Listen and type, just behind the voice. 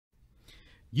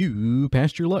You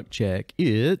passed your luck check.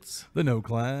 It's The No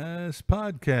Class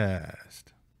Podcast.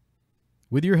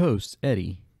 with your hosts,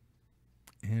 Eddie.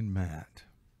 And Matt.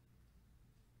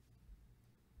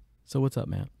 So what's up,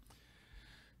 Matt?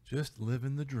 Just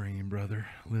living the dream, brother.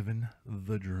 Living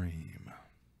the dream.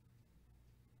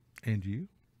 And you?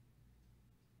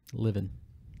 Living.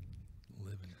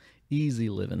 Living. Easy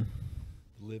living.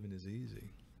 Living is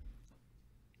easy.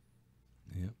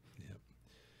 Yep.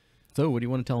 So what do you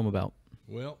want to tell them about?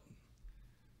 Well,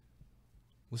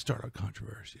 let's start out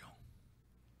controversial.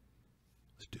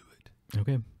 Let's do it.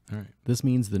 Okay. All right. This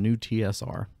means the new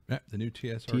TSR. Yeah, the new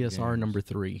TSR. TSR games. number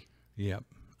 3. Yep.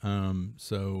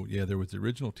 So yeah, there was the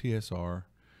original TSR,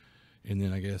 and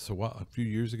then I guess a few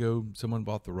years ago, someone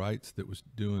bought the rights that was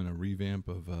doing a revamp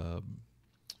of a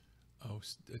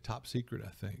Top Secret, I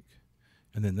think,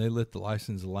 and then they let the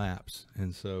license lapse,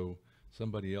 and so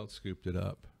somebody else scooped it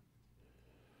up.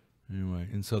 Anyway,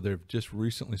 and so they've just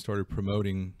recently started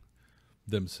promoting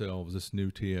themselves, this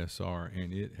new TSR,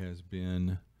 and it has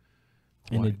been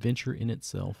An adventure in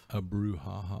itself. a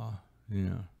brouhaha.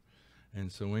 Yeah. And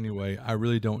so anyway, I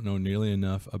really don't know nearly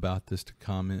enough about this to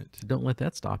comment. Don't let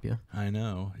that stop you. I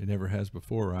know. It never has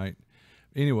before, right?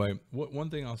 Anyway, one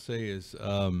thing I'll say is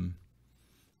I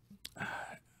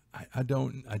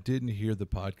didn't hear the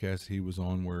podcast he was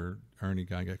on where Ernie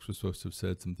Gygax was supposed to have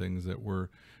said some things that were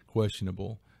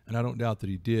questionable. And I don't doubt that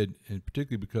he did, and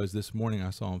particularly because this morning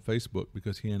I saw on Facebook,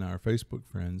 because he and I are Facebook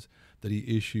friends, that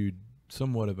he issued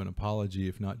somewhat of an apology,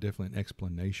 if not definitely an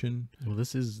explanation. Well,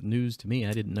 this is news to me.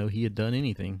 I didn't know he had done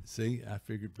anything. See, I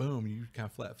figured, boom, you kind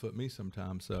of flat foot me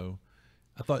sometimes. So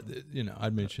I thought that,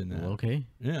 I'd mention that. Well, okay.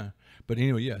 Yeah. But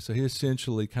anyway, yeah. So he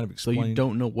essentially kind of So explained. you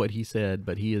don't know what he said,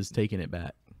 but he is taking it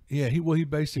back. Yeah. He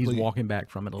basically. He's walking back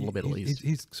from it a little bit at least.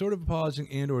 He's sort of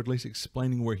apologizing or at least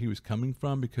explaining where he was coming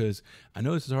from, because I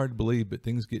know this is hard to believe, but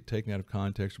things get taken out of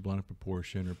context or blown out of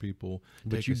proportion, or people.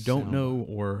 But you don't know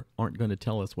or aren't going to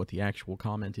tell us what the actual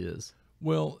comment is.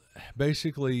 Well,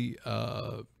 basically,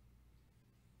 I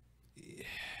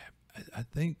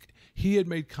think he had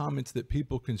made comments that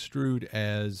people construed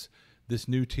as this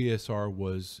new TSR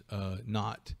was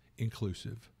not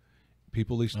inclusive.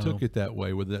 People at least took it that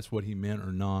way, whether that's what he meant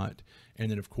or not.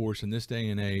 And then, of course, in this day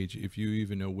and age, if you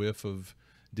even a whiff of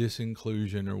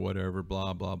disinclusion or whatever,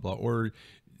 blah, blah, blah, or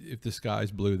if the sky's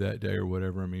blue that day or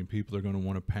whatever, I mean, people are going to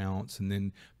want to pounce. And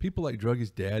then people like drug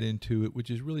his dad into it, which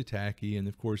is really tacky. And,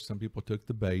 of course, some people took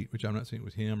the bait, which I'm not saying it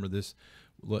was him or this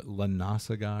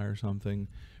Lanasa guy or something.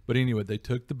 But anyway, they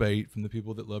took the bait from the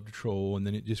people that love to troll, and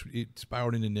then it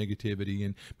spiraled into negativity.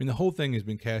 And I mean, the whole thing has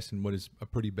been cast in what is a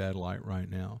pretty bad light right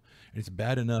now. And it's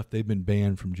bad enough they've been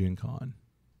banned from Gen Con.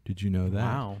 Did you know that?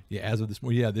 Wow. Yeah, as of this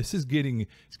morning. Yeah, this is getting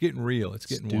real. It's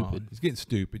getting Stupid. wild. It's getting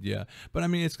stupid, yeah. But I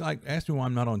mean, it's like, ask me why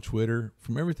I'm not on Twitter.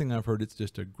 From everything I've heard, it's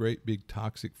just a great big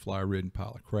toxic fly-ridden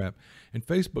pile of crap. And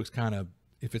Facebook's kind of,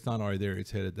 if it's not already there,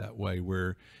 it's headed that way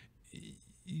where,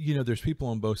 there's people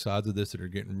on both sides of this that are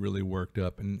getting really worked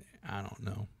up, and I don't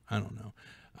know. I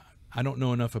don't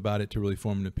know enough about it to really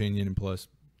form an opinion, and plus,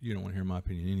 you don't want to hear my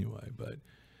opinion anyway. But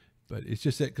it's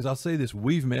just that, because I'll say this: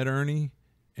 we've met Ernie,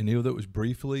 and even though it was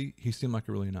briefly, he seemed like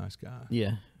a really nice guy.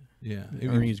 Yeah. Yeah,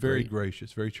 Ernie's very great.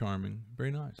 gracious, very charming,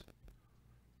 very nice.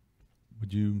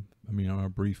 Would you? I mean, on our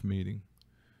brief meeting.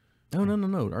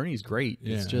 No. Ernie's great.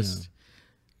 Yeah, it's just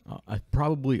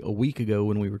probably a week ago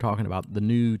when we were talking about the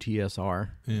new TSR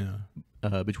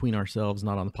Yeah. between ourselves,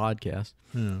 not on the podcast.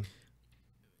 Yeah.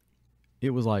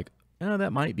 It was like,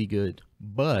 that might be good,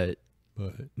 but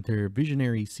their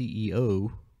visionary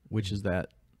CEO, which is that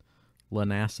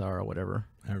Lanasa or whatever,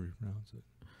 however you pronounce it,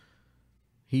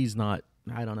 he's not.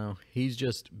 I don't know. He's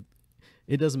just.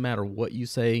 It doesn't matter what you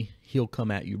say, he'll come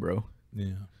at you, bro.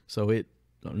 Yeah. So it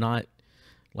not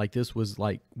like this was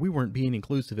like we weren't being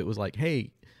inclusive. It was like,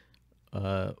 hey,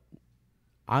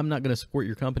 I'm not going to support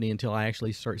your company until I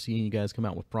actually start seeing you guys come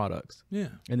out with products. Yeah.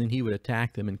 And then he would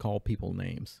attack them and call people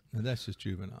names. And that's just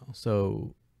juvenile.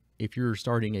 So if you're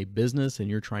starting a business and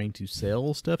you're trying to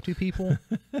sell stuff to people,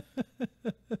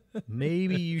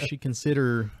 maybe you should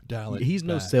consider. Dial it he's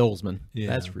no back. salesman. Yeah.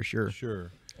 That's for sure.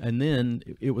 Sure. And then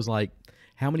it was like,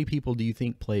 how many people do you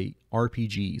think play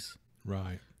RPGs?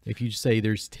 Right. If you say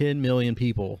there's 10 million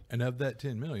people, And of that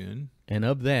 10 million, and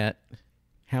of that,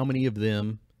 how many of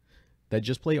them that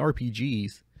just play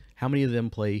RPGs, how many of them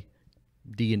play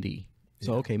D&D?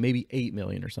 So, Yeah. okay, maybe 8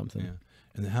 million or something. yeah.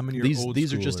 And then how many are These old are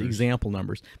just schoolers? example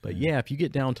numbers. But yeah, if you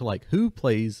get down to like who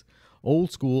plays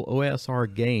old school OSR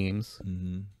games,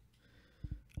 Mm-hmm.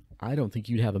 I don't think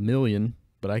you'd have 1 million,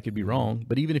 but I could be wrong.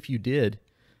 But even if you did,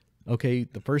 okay,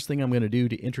 the first thing I'm going to do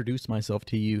to introduce myself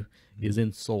to you is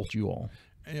insult you all.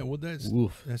 Yeah, well, that's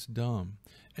Oof. dumb.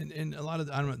 And a lot of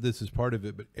I don't know if this is part of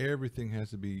it, but everything has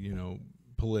to be, you know,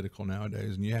 political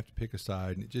nowadays, and you have to pick a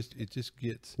side, and it just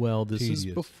gets Well, this tedious.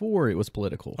 is before it was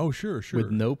political. Oh, sure.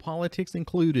 With no politics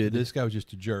included. This guy was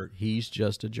just a jerk. He's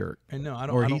just a jerk. And no, I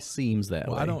don't. Or I he don't, seems that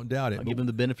way. I don't doubt it. I'll give him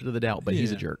the benefit of the doubt, but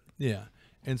he's a jerk. Yeah.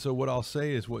 And so what I'll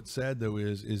say is, what's sad though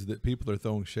is that people are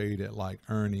throwing shade at like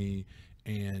Ernie,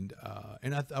 and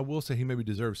I will say he maybe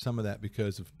deserves some of that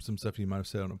because of some stuff he might have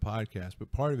said on a podcast,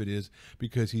 but part of it is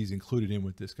because he's included in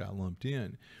with this guy lumped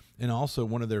in. And also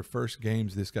one of their first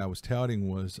games this guy was touting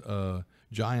was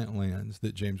Giant Lands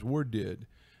that James Ward did.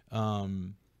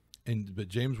 But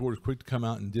James Ward was quick to come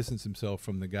out and distance himself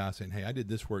from the guy, saying, "Hey, I did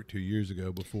this work 2 years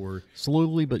ago before."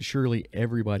 Slowly but surely,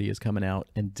 everybody is coming out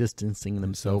and distancing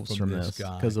themselves from this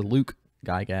because Luke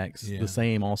Gygax, the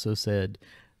same, also said,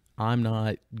 "I'm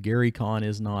not. Gary Kahn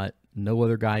is not. No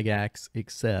other Gygax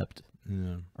except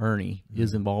Ernie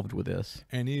is involved with this."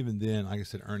 And even then, like I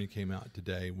said, Ernie came out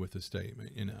today with a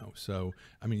statement, you know. So,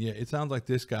 I mean, yeah, it sounds like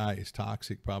this guy is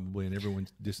toxic probably, and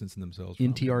everyone's distancing themselves from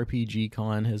him. NTRPG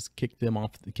Con has kicked him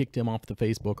off the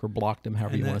Facebook or blocked him,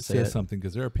 however you want to say it. And that says something,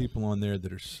 because there are people on there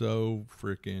that are so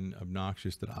freaking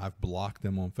obnoxious that I've blocked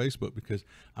them on Facebook because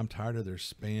I'm tired of their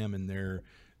spam and their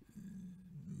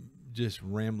just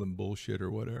rambling bullshit or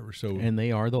whatever. So, and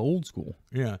they are the old school.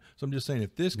 Yeah. So I'm just saying,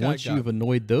 if this guy once you've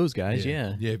annoyed those guys,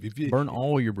 if you burn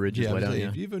all your bridges,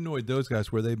 if you've annoyed those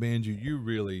guys where they banned you, you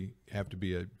really have to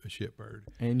be a shitbird.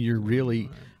 And you're really,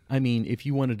 I mean, if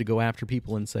you wanted to go after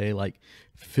people and say like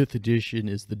 5th edition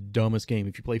is the dumbest game,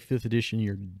 if you play 5th edition,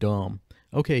 you're dumb.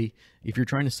 Okay, if you're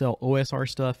trying to sell OSR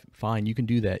stuff, fine, you can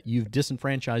do that. You've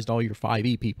disenfranchised all your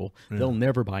 5e people. They'll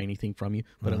never buy anything from you,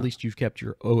 but at least you've kept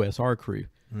your OSR crew.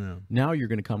 Now you're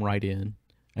going to come right in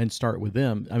and start with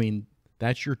them. I mean,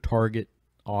 that's your target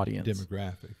audience.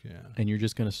 Demographic, And you're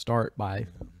just going to start by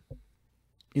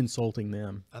insulting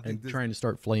them and trying to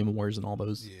start flame wars and all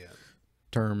those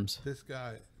terms. This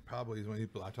guy probably is one of the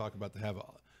people I talk about that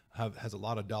has a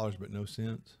lot of dollars but no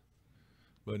sense.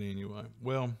 But anyway,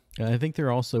 well, I think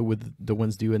they're also with the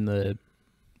ones doing the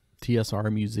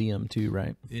TSR museum too,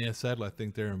 right? Yeah, sadly, I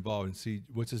think they're involved. And see,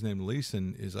 what's his name?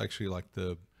 Leeson is actually like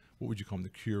what would you call him? The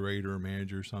curator or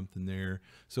manager or something there.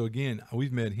 So again,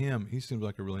 we've met him. He seems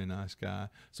like a really nice guy.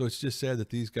 So it's just sad that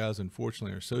these guys,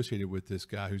 unfortunately, are associated with this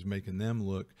guy who's making them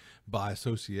look by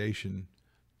association,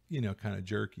 you know, kind of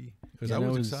jerky. Because I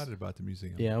was excited about the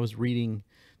museum. Yeah, I was reading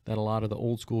that a lot of the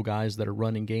old school guys that are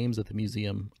running games at the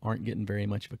museum aren't getting very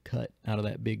much of a cut out of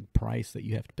that big price that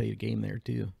you have to pay to game there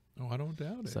too. Oh, I don't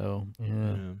doubt it. So,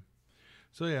 yeah.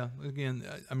 So, yeah, again,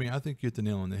 I mean, I think you hit the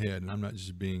nail on the head, and I'm not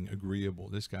just being agreeable.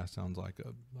 This guy sounds like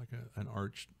an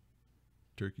arch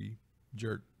turkey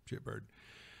jerk shitbird.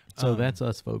 So that's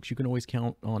us, folks. You can always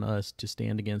count on us to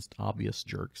stand against obvious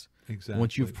jerks. Exactly.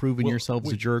 Once you've proven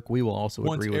yourselves a jerk, we will also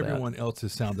agree with that. Once everyone else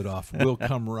has sounded off, we'll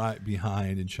come right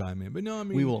behind and chime in. But no, I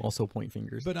mean, we will also point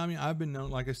fingers. But I mean, I've been known,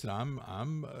 like I said,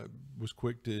 I'm was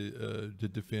quick to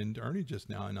defend Ernie just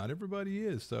now, and not everybody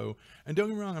is. So, and don't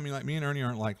get me wrong, I mean, like me and Ernie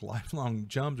aren't like lifelong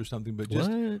chums or something, but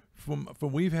just from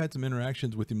we've had some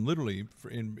interactions with him, literally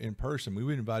in person. We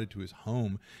were invited to his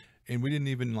home. And we didn't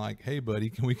even like, "Hey,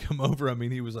 buddy, can we come over?" I mean,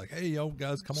 he was like, "Hey, yo,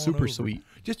 guys, come on over." Super sweet.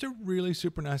 Just a really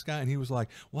super nice guy. And he was like,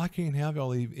 "Well, I can't have y'all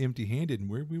leave empty-handed." And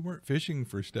we weren't fishing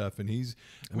for stuff. And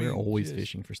we're always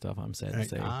fishing for stuff, I'm sad to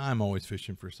say. I'm always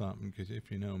fishing for something, because if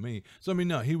you know me. So, I mean,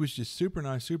 no, he was just super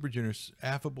nice, super generous,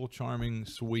 affable, charming,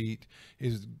 sweet.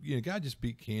 Guy just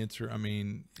beat cancer. I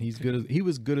mean, he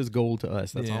was good as gold to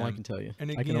us. That's all I can tell you. And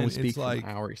again, I can only speak from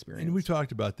our experience. And we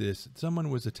talked about this.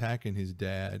 Someone was attacking his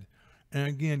dad. And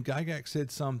again, Gygax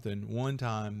said something one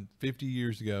time 50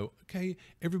 years ago. Okay,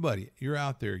 everybody, you're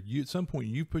out there. You at some point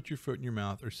you put your foot in your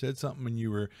mouth or said something when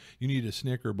you needed a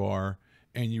Snicker bar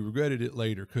and you regretted it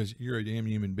later because you're a damn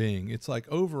human being. It's like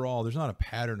overall, there's not a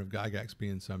pattern of Gygax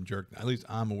being some jerk, at least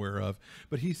I'm aware of.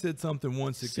 But he said something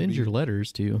once that send your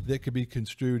letters to that could be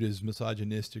construed as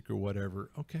misogynistic or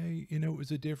whatever. Okay, it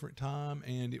was a different time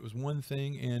and it was one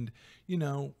thing, and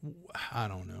I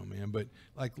don't know, man, but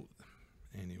like.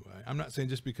 Anyway, I'm not saying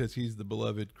just because he's the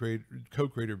beloved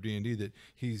co-creator of D&D that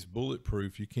he's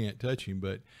bulletproof, you can't touch him.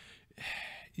 But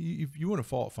if you want to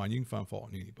fault find, you can find fault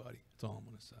in anybody. That's all I'm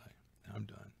going to say. I'm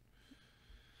done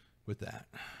with that.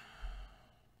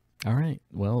 All right.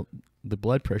 Well, the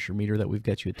blood pressure meter that we've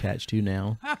got you attached to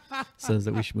now says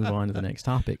that we should move on to the next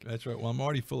topic. That's right. Well, I'm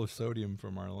already full of sodium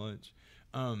from our lunch.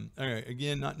 All right,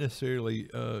 again, not necessarily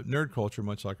nerd culture,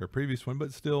 much like our previous one,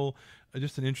 but still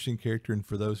just an interesting character. And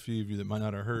for those few of you that might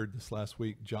not have heard this last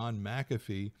week, John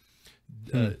McAfee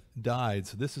died.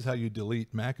 So this is how you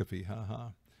delete McAfee.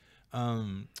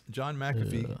 John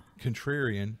McAfee,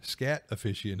 contrarian scat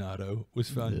aficionado, was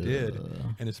found dead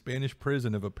in a Spanish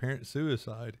prison of apparent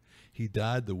suicide. He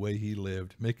died the way he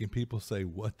lived, making people say,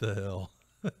 "What the hell?"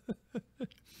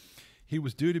 He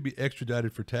was due to be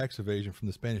extradited for tax evasion from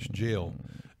the Spanish jail.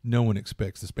 No one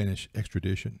expects the Spanish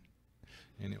extradition.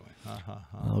 Anyway,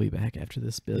 I'll be back after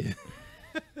this bit.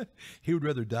 Yeah. He would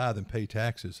rather die than pay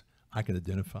taxes. I can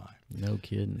identify. No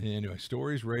kidding. Anyway,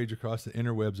 stories rage across the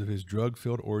interwebs of his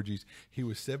drug-filled orgies. He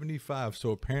was 75,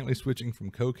 so apparently switching from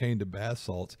cocaine to bath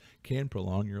salts can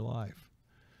prolong your life.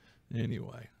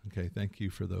 Anyway, okay, thank you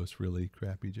for those really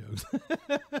crappy jokes.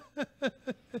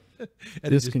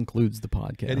 This concludes the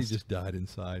podcast. Eddie just died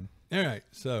inside. All right,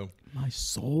 so. My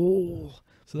soul.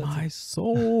 So that's My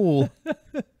soul.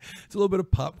 It's a little bit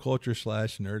of pop culture /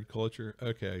 nerd culture.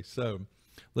 Okay, so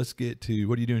let's get to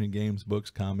what are you doing in games, books,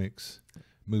 comics,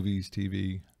 movies,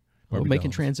 TV? Well,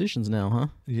 making transitions now, huh?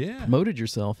 Yeah. Promoted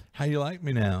yourself. How you like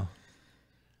me now?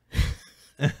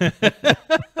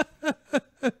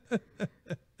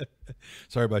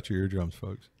 Sorry about your eardrums,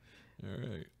 folks. All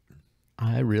right.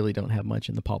 I really don't have much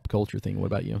in the pop culture thing. What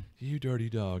about you? You dirty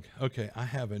dog. Okay, I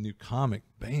have a new comic.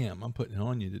 Bam, I'm putting it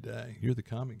on you today. You're the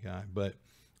comic guy. But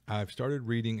I've started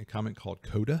reading a comic called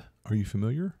Coda. Are you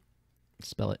familiar?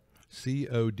 Spell it.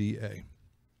 CODA.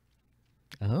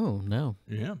 Oh, no.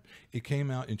 Yeah. It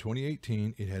came out in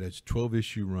 2018. It had a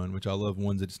 12-issue run, which I love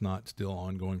ones that's not still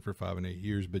ongoing for 5 and 8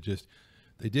 years, but just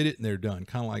they did it and they're done.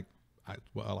 Kind of like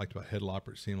what I liked about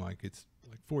Headlopper. It seemed like it's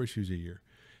like 4 issues a year.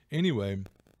 Anyway,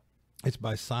 it's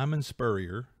by Simon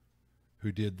Spurrier,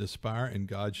 who did The Spire and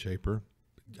Godshaper.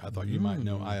 I thought you might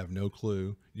know. I have no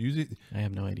clue. Usually, I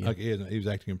have no idea. Okay, he was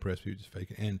acting impressed. He was just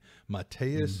faking. And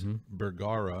Mateus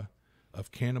Bergara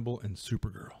of Cannibal and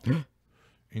Supergirl.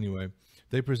 Anyway,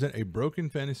 they present a broken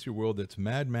fantasy world that's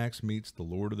Mad Max meets The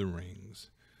Lord of the Rings.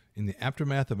 In the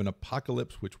aftermath of an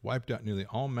apocalypse which wiped out nearly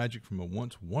all magic from a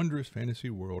once wondrous fantasy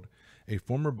world, a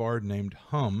former bard named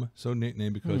Hum, so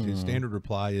nicknamed because his standard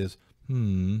reply is,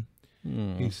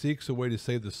 he seeks a way to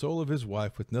save the soul of his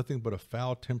wife with nothing but a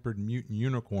foul-tempered mutant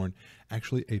unicorn,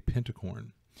 actually a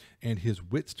pentacorn, and his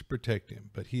wits to protect him.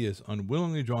 But he is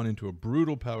unwillingly drawn into a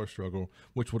brutal power struggle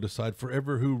which will decide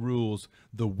forever who rules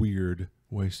the weird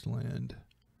wasteland.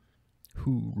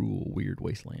 Who rule Weird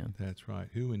Wasteland? That's right.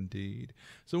 Who indeed.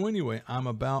 So anyway, I'm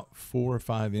about 4 or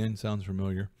 5 in. Sounds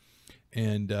familiar.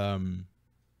 And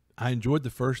I enjoyed the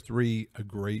first 3 a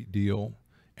great deal.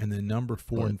 And then number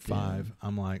 4 and 5,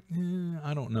 I'm like,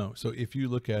 I don't know. So if you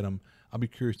look at them, I'll be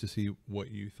curious to see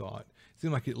what you thought. It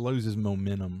seemed like it loses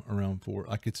momentum around 4.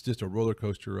 Like it's just a roller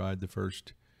coaster ride the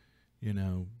first,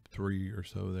 3 or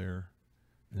so there.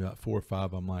 And about 4 or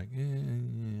 5, I'm like,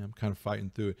 I'm kind of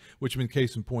fighting through it. Which, in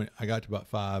case in point, I got to about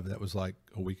 5. That was like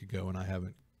a week ago, and I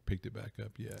haven't picked it back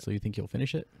up yet. So you think you'll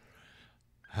finish it?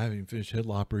 I haven't even finished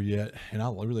Headlopper yet, and I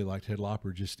really liked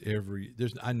Headlopper.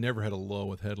 I never had a lull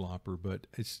with Headlopper, but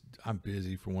I'm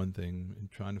busy for one thing and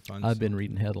trying to find. I've been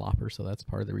reading Headlopper, so that's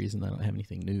part of the reason I don't have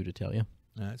anything new to tell you.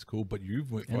 That's cool, but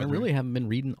I really haven't been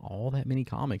reading all that many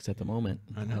comics at the moment.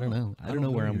 I don't know. I don't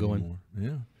know where I'm going.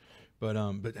 Yeah. But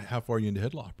how far are you into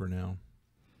Headlopper now?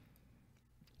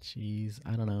 Jeez,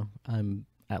 I don't know. I'm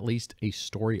at least a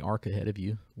story arc ahead of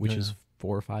you, which is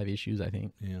 4 or 5 issues, I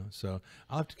think. Yeah, so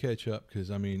I'll have to catch up because,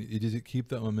 does it keep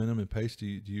that momentum and pace?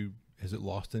 Has it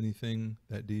lost anything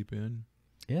that deep in?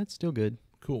 Yeah, it's still good.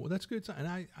 Cool. Well, that's good. And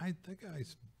I think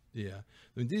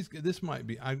this might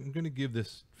be, I'm going to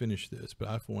finish this, but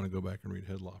I want to go back and read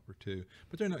Headlopper too.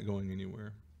 But they're not going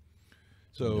anywhere.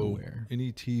 So, Nowhere.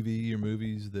 Any TV or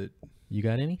movies that you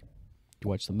got any? Did you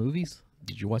watch some movies?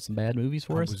 Did you watch some bad movies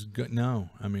for us? No.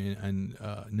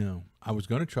 No. I was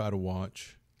going to try to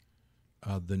watch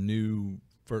the new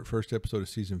first episode of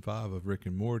season 5 of Rick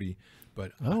and Morty,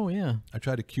 but I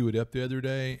tried to queue it up the other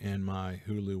day, and my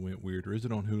Hulu went weird. Or is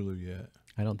it on Hulu yet?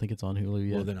 I don't think it's on Hulu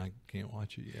yet. Well, then I can't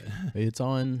watch it yet. It's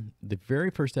on, the very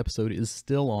first episode is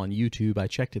still on YouTube. I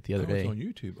checked it the other day. It's on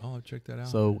YouTube. I'll check that out.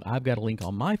 So I've got a link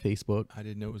on my Facebook. I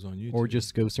didn't know it was on YouTube. Or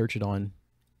just go search it on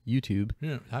YouTube.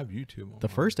 Yeah, I have YouTube on the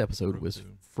first episode was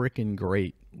freaking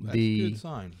great. That's a good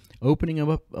sign. Opening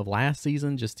up of last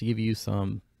season, just to give you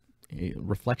some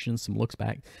reflections, some looks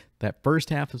back, that first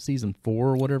half of season 4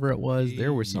 or whatever it was,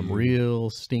 there were some real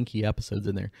stinky episodes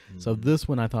in there. So this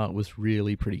one I thought was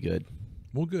really pretty good.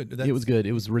 Well, good. It was good.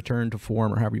 It was return to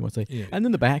form, or however you want to say. Yeah. And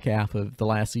then the back half of the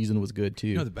last season was good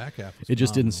too. No, the back half was It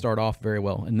just didn't start off very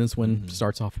well, and this one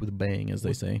starts off with a bang, as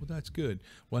they say. Well, that's good.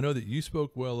 Well, I know that you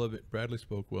spoke well of it. Bradley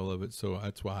spoke well of it, so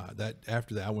that's why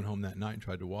after that I went home that night and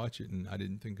tried to watch it, and I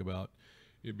didn't think about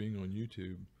it being on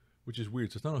YouTube, which is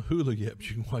weird. So it's not on Hulu yet, but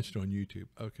you can watch it on YouTube.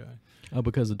 Okay. Oh,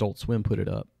 because Adult Swim put it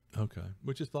up. Okay,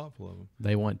 which is thoughtful of them.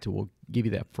 They want to give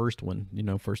you that first one.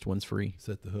 First one's free.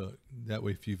 Set the hook. That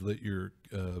way, if you've let your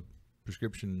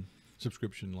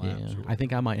subscription lapse. Yeah, I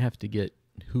think I might have to get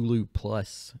Hulu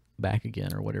Plus back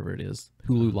again or whatever it is.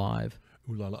 Hulu Live.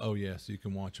 Ooh la la. Oh, yeah, so you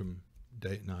can watch them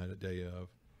day and night, a day of.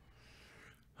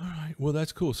 All right. Well,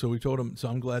 that's cool. So we told them. So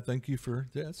I'm glad. Thank you for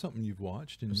that's something you've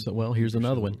watched. And So, here's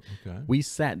another one. Okay. We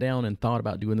sat down and thought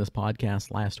about doing this podcast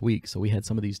last week, so we had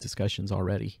some of these discussions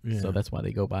already. Yeah. So that's why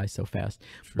they go by so fast.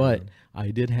 True. But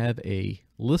I did have a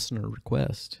listener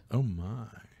request Oh my.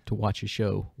 to watch a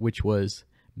show, which was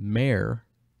Mayor,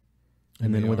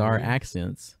 and then with our M-A-R-E?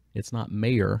 accents, it's not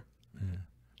Mayor.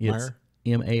 Yeah. It's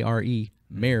Mare,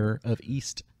 Mayor of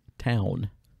East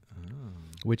Town,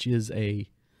 which is a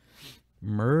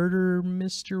murder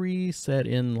mystery set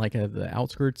in like the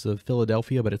outskirts of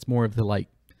Philadelphia, but it's more of the like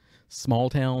small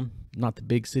town, not the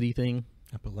big city thing.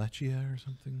 Appalachia or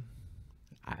something.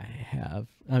 I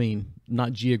mean,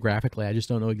 not geographically. I just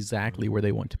don't know exactly where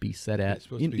they want to be set at. It's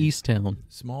supposed In to be East Town.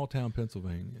 Small town,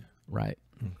 Pennsylvania. Right.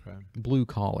 Okay. Blue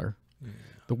collar. Yeah.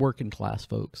 The working class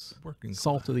folks. Working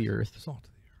Salt of the earth. Salt of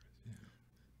the earth.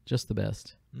 Just the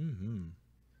best. Yeah. Mm-hmm.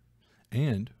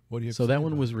 And what do you have So to say that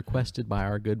one about was it? requested by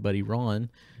our good buddy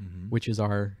Ron, Mm-hmm. which is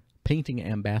our painting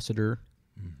ambassador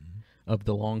of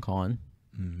the Long Con,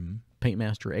 Mm-hmm. paint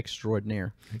master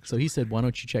extraordinaire. So he said, why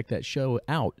don't you check that show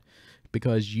out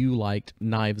because you liked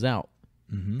Knives Out,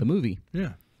 Mm-hmm. the movie.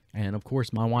 Yeah. And of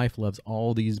course, my wife loves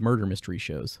all these murder mystery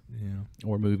shows Yeah.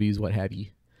 or movies, what have you.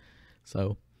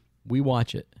 So we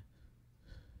watch it.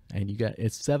 And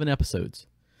it's 7 episodes.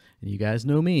 And you guys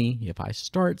know me, if I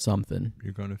start something,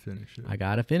 You're going to finish it. I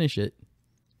got to finish it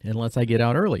unless I get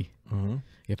out early. Uh-huh.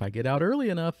 If I get out early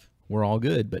enough, we're all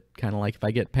good. But kind of like if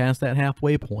I get past that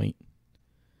halfway point,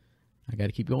 I got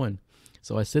to keep going.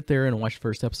 So I sit there and watch the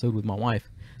first episode with my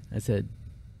wife. I said,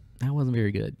 that wasn't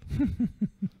very good.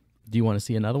 Do you want to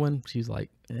see another one? She's like,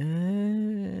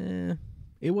 it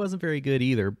wasn't very good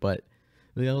either, but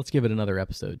let's give it another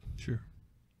episode. Sure.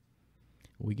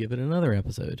 We give it another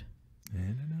episode.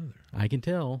 And another. I can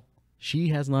tell she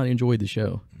has not enjoyed the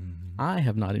show. Mm-hmm. I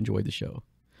have not enjoyed the show.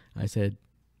 I said,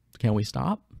 can we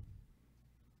stop?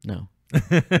 No.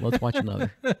 Let's watch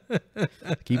another.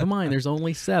 Keep in mind, there's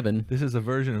only 7. This is a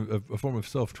version of a form of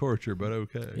self-torture, but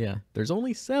okay. Yeah. There's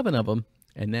only 7 of them,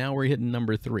 and now we're hitting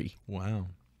number 3. Wow.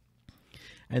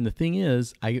 And the thing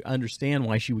is, I understand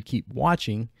why she would keep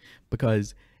watching,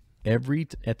 because at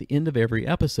the end of every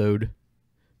episode,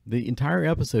 the entire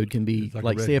episode can be, It's like a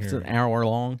like red say if it's an herring. hour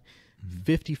long,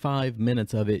 55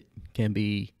 minutes of it can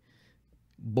be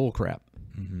bullcrap,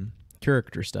 Mm-hmm.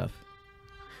 character stuff.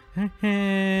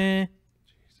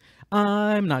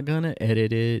 I'm not going to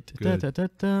edit it. Da, Good. da, da,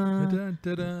 da.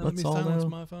 Let Let's me all silence know.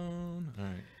 my phone. All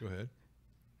right, go ahead.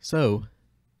 So,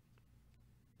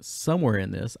 somewhere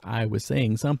in this, I was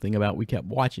saying something about we kept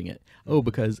watching it. Oh,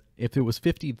 because if it was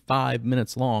 55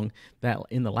 minutes long, that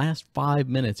in the last 5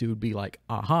 minutes, it would be like,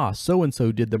 aha,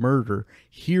 so-and-so did the murder.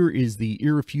 Here is the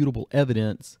irrefutable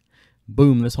evidence.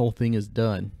 Boom, this whole thing is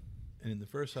done. And in the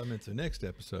first 5 minutes of the next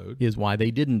episode, Is why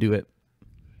they didn't do it.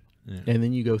 yeah. And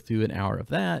then you go through an hour of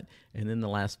that, and then the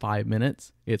last 5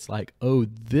 minutes, it's like, oh,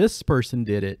 this person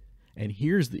did it, and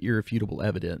here's the irrefutable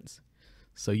evidence.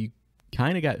 So you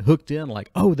kind of got hooked in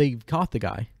like, oh, they caught the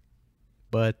guy,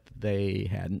 but they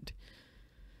hadn't.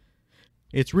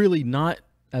 It's really not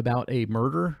about a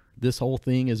murder. This whole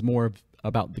thing is more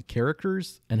about the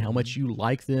characters and how much you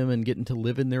like them and getting to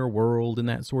live in their world and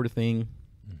that sort of thing.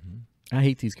 I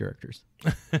hate these characters.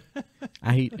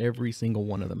 I hate every single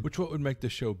one of them. Which what would make the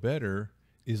show better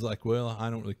is like, well,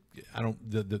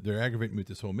 they're aggravating me with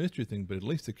this whole mystery thing, but at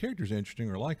least the characters are interesting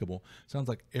or likable. Sounds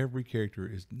like every character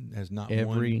has not Every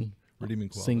one redeeming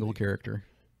quality. single character.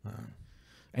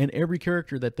 And every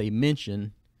character that they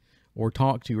mention or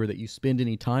talk to or that you spend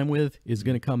any time with is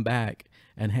going to come back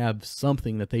and have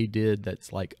something that they did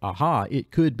that's like, aha,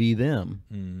 it could be them.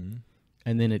 Mm-hmm.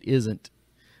 And then it isn't.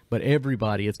 But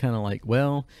everybody, it's kind of like,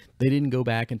 well, they didn't go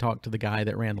back and talk to the guy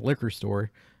that ran the liquor store,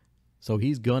 so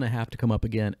he's going to have to come up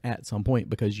again at some point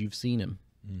because you've seen him.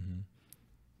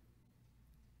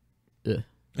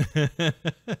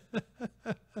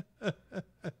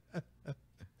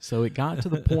 So it got to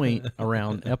the point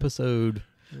around episode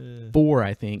 4,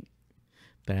 I think,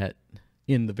 that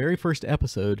in the very first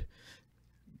episode,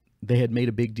 they had made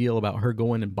a big deal about her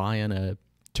going and buying a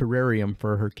terrarium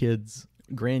for her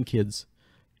grandkids'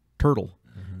 turtle.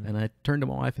 And I turned to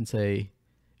my wife and say,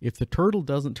 if the turtle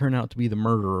doesn't turn out to be the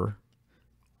murderer,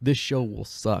 this show will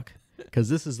suck. Because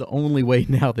this is the only way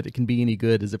now that it can be any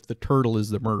good is if the turtle is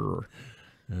the murderer.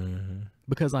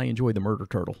 Because I enjoy the murder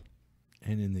turtle.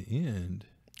 And in the end,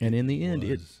 And in the end,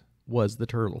 was was the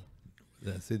turtle.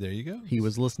 See, there you go. He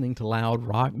was listening to loud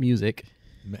rock music,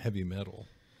 Heavy metal,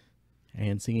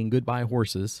 and singing "Goodbye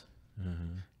Horses."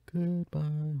 Goodbye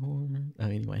horse.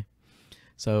 Anyway,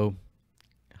 so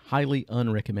highly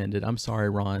unrecommended. I'm sorry,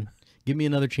 Ron. Give me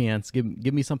another chance. Give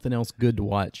me something else good to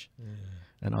watch,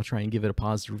 and I'll try and give it a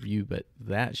positive review. But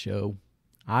that show,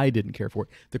 I didn't care for it.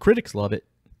 The critics love it,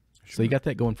 so you got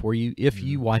that going for you. If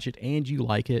you watch it and you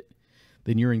like it,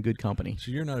 then you're in good company.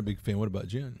 So you're not a big fan. What about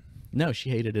Jen? No, she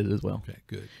hated it as well. Okay,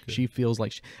 good. She feels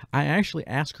like I actually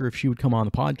asked her if she would come on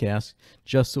the podcast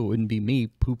just so it wouldn't be me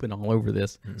pooping all over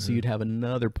this, so you'd have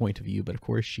another point of view. But of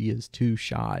course, she is too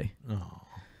shy. Oh,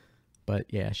 but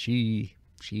yeah, she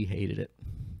hated it.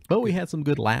 But we had some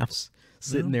good laughs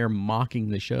sitting there mocking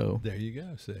the show. There you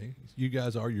go. See, you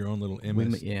guys are your own little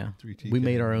MS. We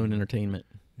made our own entertainment.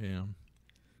 Yeah.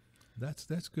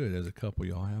 That's good. As a couple,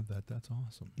 y'all have that. That's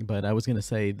awesome. But I was going to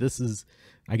say, this is,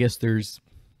 I guess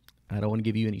I don't want to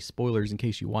give you any spoilers in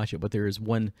case you watch it, but there is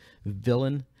one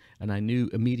villain, and I knew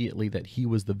immediately that he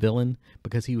was the villain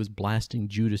because he was blasting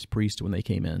Judas Priest when they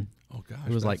came in. Oh, gosh.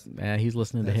 It was like, he's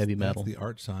listening to heavy metal. That's the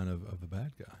arch sign of a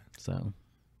bad guy. So,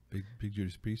 big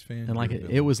Judas Priest fan. And like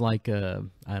it was like, I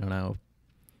don't know,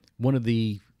 one of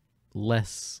the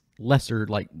lesser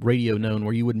like radio known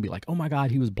where you wouldn't be like, oh my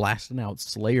God, he was blasting out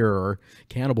Slayer or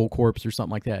Cannibal Corpse or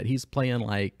something like that. He's playing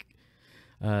like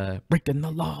breaking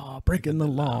the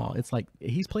law. It's like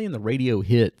he's playing the radio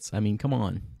hits. I mean, come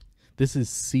on, this is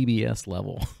CBS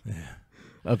level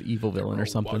of evil villain or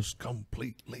something. Was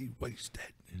completely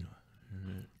wasted. You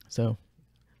know. So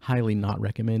highly not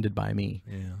recommended by me.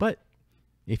 Yeah. But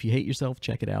if you hate yourself,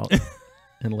 check it out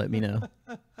and let me know.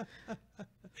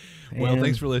 Well,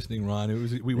 thanks for listening, Ron.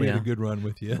 We made a good run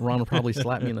with you. Ron will probably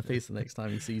slap me in the face the next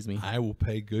time he sees me. I will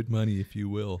pay good money if you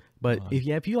will. But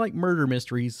if you like murder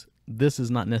mysteries, this is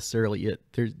not necessarily it.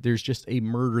 There's just a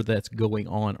murder that's going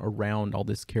on around all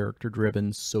this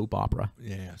character-driven soap opera.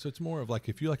 Yeah, so it's more of like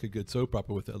if you like a good soap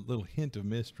opera with a little hint of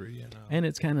mystery, you know. And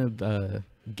it's kind of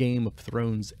Game of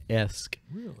Thrones-esque.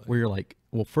 Really? Where you're like,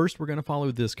 well, first we're going to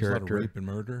follow this character. There's a lot of rape and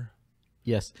murder?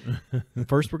 Yes.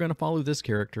 First we're going to follow this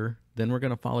character, then we're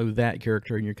going to follow that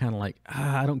character, and you're kind of like,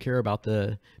 I don't care about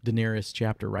the Daenerys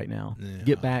chapter right now. Yeah.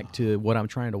 Get back to what I'm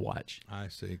trying to watch. I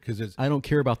see. Because I don't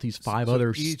care about these five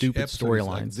other stupid storylines.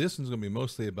 Like, this one's going to be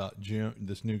mostly about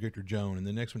this new character, Joan, and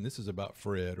the next one, this is about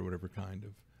Fred or whatever kind of.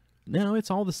 No,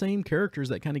 it's all the same characters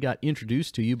that kind of got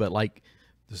introduced to you, but like.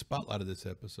 The spotlight of this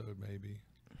episode, maybe.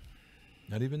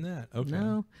 Not even that. Okay.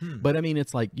 No. But I mean,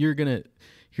 it's like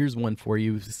here's one for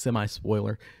you,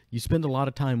 semi-spoiler. You spend a lot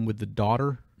of time with the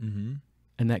daughter, and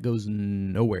that goes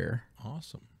nowhere.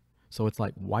 Awesome. So it's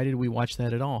like, why did we watch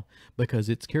that at all? Because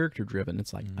it's character-driven.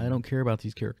 It's like, I don't care about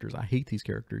these characters. I hate these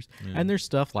characters. Yeah. And there's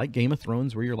stuff like Game of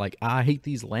Thrones where you're like, I hate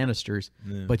these Lannisters,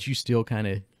 but you still kind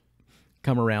of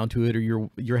come around to it, or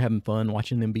you're having fun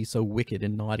watching them be so wicked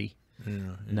and naughty.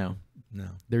 No.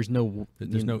 There's no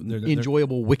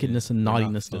enjoyable wickedness and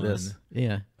naughtiness to this.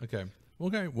 Yeah. Okay.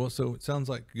 Well, so it sounds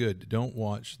like good. Don't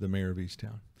watch The Mayor of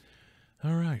Easttown.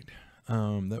 All right.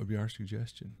 That would be our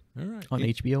suggestion. All right. On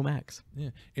HBO Max. Yeah.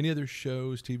 Any other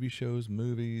shows, TV shows,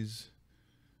 movies,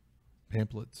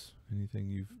 pamphlets, anything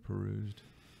you've perused?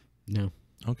 No.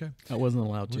 Okay. I wasn't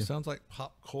allowed to. It sounds like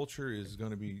pop culture is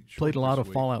going to be played a lot of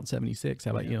Fallout 76.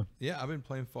 How about you? Yeah, I've been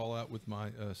playing Fallout with my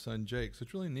son Jake. So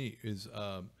it's really neat. Is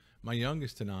my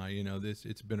youngest and I,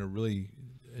 it's been a really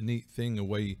neat thing, a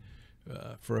way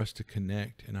for us to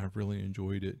connect, and I've really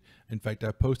enjoyed it. In fact,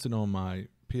 I posted on my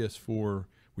PS4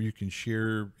 where you can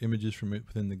share images from it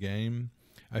within the game.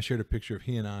 I shared a picture of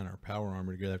he and I in our power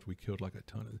armor together after we killed like a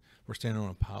ton of. We're standing on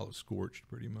a pile of scorched,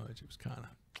 pretty much. It was kind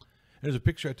of. There's a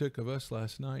picture I took of us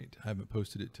last night. I haven't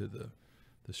posted it to the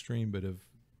stream, but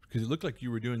because it looked like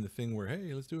you were doing the thing where,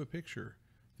 hey, let's do a picture,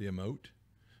 the emote.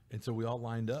 And so we all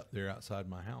lined up there outside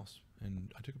my house,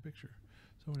 and I took a picture.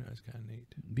 So anyway, it's kind of neat.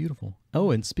 Beautiful.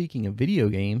 Oh, and speaking of video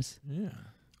games,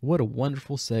 what a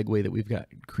wonderful segue that we've got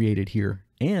created here.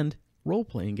 And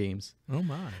role-playing games. Oh,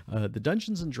 my. The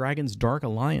Dungeons & Dragons Dark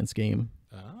Alliance game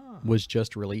was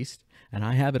just released, and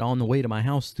I have it on the way to my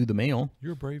house through the mail.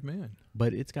 You're a brave man.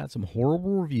 But it's got some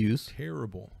horrible reviews.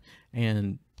 Terrible.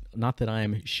 And not that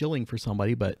I'm shilling for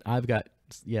somebody, but I've got,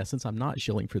 since I'm not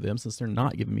shilling for them, since they're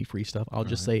not giving me free stuff, I'll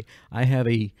just say I have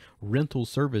a rental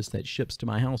service that ships to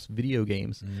my house video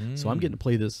games. So I'm getting to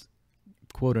play this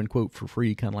quote unquote for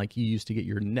free, kind of like you used to get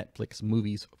your Netflix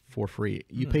movies for free.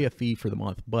 You pay a fee for the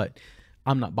month, but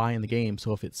I'm not buying the game,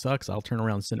 so if it sucks, I'll turn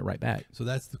around and send it right back. So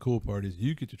that's the cool part, is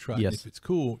you get to try it. If it's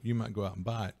cool, you might go out and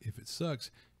buy it. If it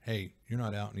sucks, hey, you're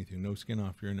not out anything, no skin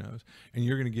off your nose. And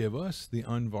you're going to give us the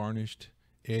unvarnished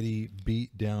Eddie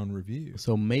beat down review.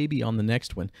 So maybe on the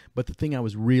next one. But the thing I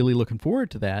was really looking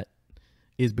forward to that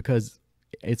is because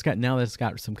now that it's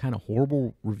got some kind of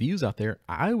horrible reviews out there,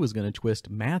 I was going to twist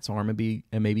Matt's arm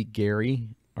and maybe Gary,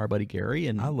 our buddy Gary,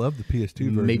 and I love the PS2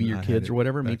 version. maybe your kids or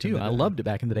whatever. Me too. I loved it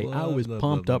back in the day. I was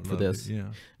pumped up for this. Yeah.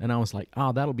 And I was like,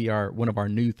 that'll be one of our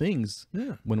new things.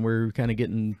 Yeah. When we're kind of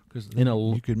getting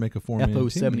you could make a Form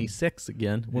FO76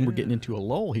 again, when we're getting into a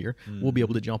lull here, we'll be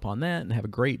able to jump on that and have a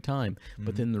great time.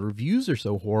 But then the reviews are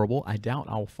so horrible, I doubt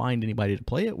I'll find anybody to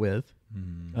play it with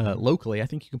locally. I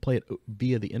think you can play it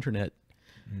via the internet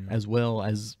as well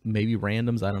as maybe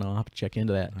randoms. I don't know. I'll have to check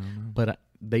into that. But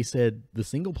they said the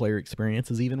single player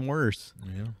experience is even worse.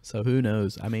 Yeah. So who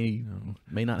knows? I may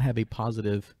not have a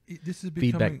positive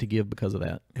feedback to give because of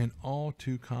that. An all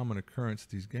too common occurrence.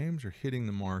 These games are hitting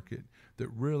the market that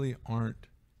really aren't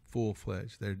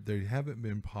full-fledged. They haven't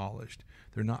been polished.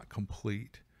 They're not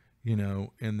complete.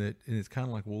 And it's kind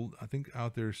of like, well, I think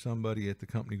out there's somebody at the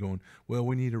company going, well,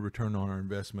 we need a return on our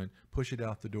investment, push it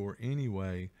out the door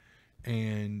anyway.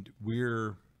 And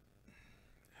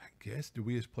do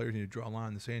we as players need to draw a line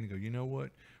in the sand and go, you know what?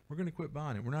 We're going to quit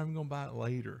buying it. We're not even going to buy it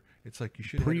later. It's like you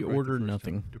should pre-order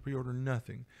nothing. To pre-order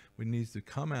nothing. It needs to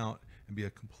come out and be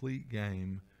a complete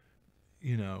game.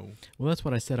 Well, that's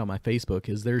what I said on my Facebook.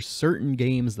 Is there's certain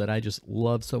games that I just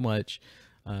love so much,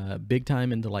 big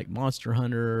time into like Monster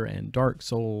Hunter and Dark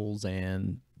Souls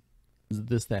and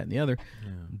this, that, and the other.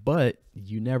 But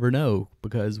you never know,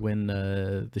 because when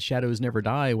the Shadows Never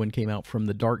Die came out from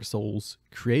the Dark Souls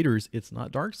creators, it's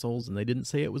not Dark Souls, and they didn't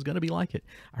say it was going to be like it.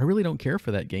 I really don't care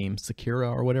for that game, Sekiro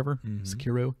or whatever,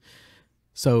 Sekiro.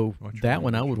 So that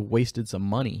one I would have wasted some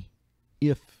money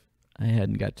if I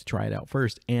hadn't got to try it out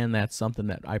first, and that's something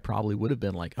that I probably would have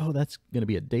been like, oh, that's going to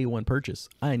be a day one purchase.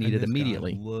 I need it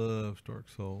immediately. Guy loves Dark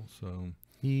Souls, so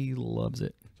he loves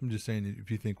it. I'm just saying that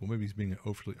if you think, well, maybe he's being an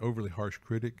overly harsh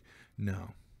critic, no,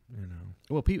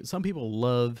 Well, some people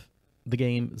love the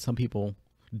game, some people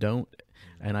don't,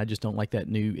 and I just don't like that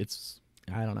new.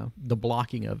 I don't know, the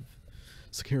blocking of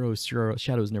Sekiro's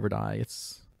Shadows Never Die.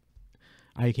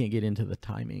 I can't get into the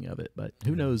timing of it, but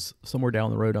who knows? Somewhere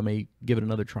down the road, I may give it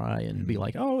another try and be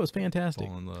like, oh, it was fantastic.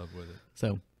 Fall in love with it.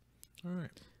 So, all right,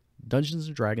 Dungeons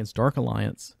and Dragons Dark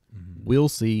Alliance. We'll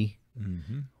see.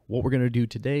 What we're going to do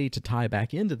today to tie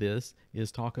back into this is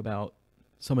talk about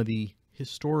some of the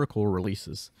historical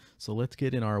releases. So let's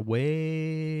get in our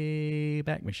way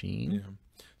back machine. Yeah.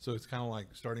 So it's kind of like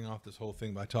starting off this whole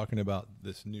thing by talking about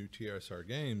this new TSR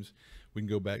games. We can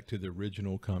go back to the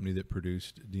original company that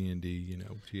produced D&D,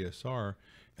 TSR,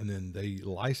 and then they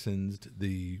licensed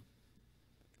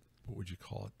what would you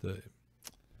call it?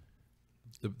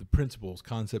 The principles,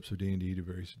 concepts of D&D to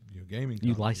various gaming companies.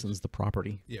 You license the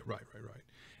property. Yeah, right.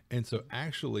 And so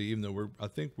actually, even though I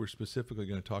think we're specifically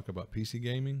going to talk about PC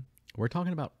gaming. We're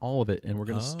talking about all of it, and we're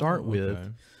going to start with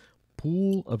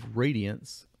Pool of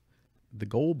Radiance, the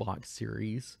Gold Box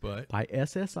series by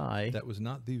SSI. That was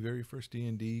not the very first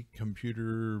D&D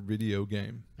computer video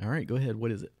game. All right, go ahead.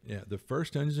 What is it? Yeah, the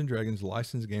first Dungeons & Dragons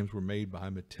licensed games were made by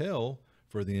Mattel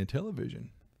for the Intellivision,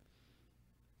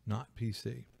 not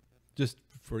PC.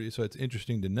 So it's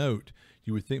interesting to note,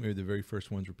 you would think maybe the very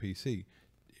first ones were PC,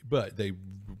 but they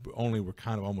only were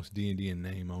kind of almost D&D in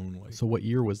name only. So what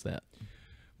year was that?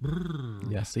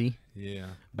 Yeah, see? Yeah.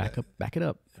 Back it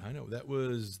up. I know. That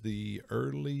was the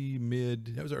early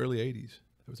 80s.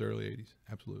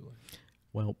 Absolutely.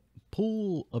 Well,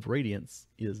 Pool of Radiance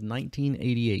is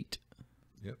 1988.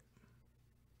 Yep.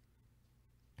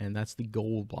 And that's the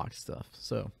gold box stuff.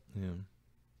 So. Yeah.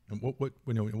 And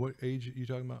what age are you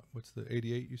talking about? What's the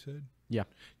 88 you said? Yeah.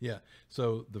 Yeah.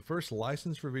 So the first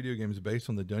license for video games based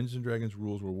on the Dungeons & Dragons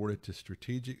rules were awarded to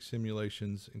Strategic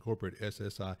Simulations Incorporated,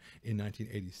 SSI, in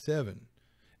 1987.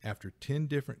 After 10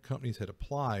 different companies had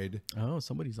applied. Oh,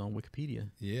 somebody's on Wikipedia.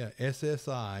 Yeah.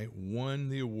 SSI won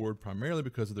the award primarily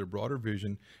because of their broader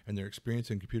vision and their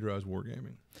experience in computerized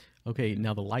wargaming. Okay,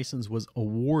 now the license was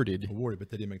awarded, but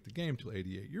they didn't make the game till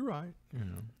 88. You're right.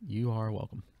 You are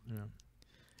welcome. Yeah.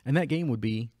 And that game would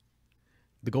be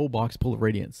the Gold Box Pool of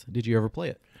Radiance. Did you ever play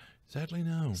it? Sadly,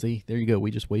 no. See, there you go. We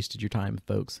just wasted your time,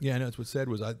 folks. Yeah, I know. That's what's sad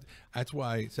was that's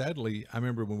why, sadly, I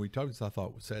remember when we talked this, I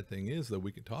thought the sad thing is that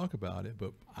we can talk about it,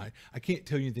 but I can't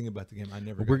tell you anything about the game. I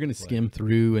never. We're going to skim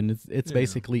through, and it's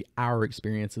basically our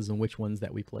experiences and which ones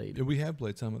that we played. We have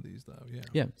played some of these, though. Yeah.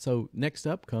 Yeah. So next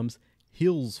up comes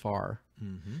Hillsfar,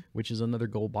 which is another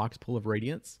Gold Box Pool of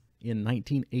Radiance in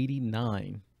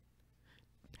 1989.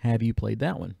 Have you played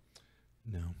that one?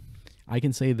 No. I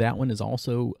can say that one is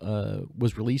also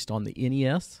was released on the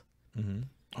NES. Oh,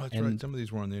 that's right. Some of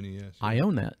these were on the NES. I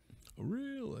own that. Oh,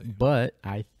 really? But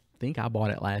I think I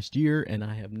bought it last year, and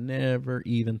I have never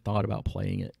even thought about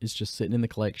playing it. It's just sitting in the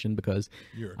collection because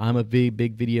I'm a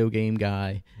big video game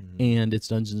guy, and it's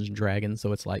Dungeons and Dragons,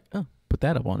 so it's like, oh, put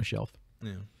that up on a shelf.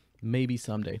 Yeah. Maybe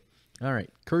someday. All right,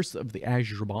 Curse of the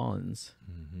Azure Bonds.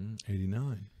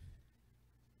 89.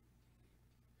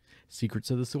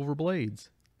 Secrets of the Silver Blades.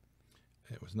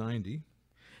 It was 90.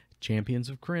 Champions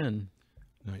of Krynn.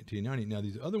 1990. Now,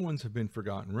 these other ones have been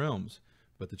Forgotten Realms,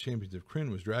 but the Champions of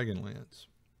Krynn was Dragonlance.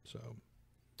 So,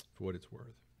 for what it's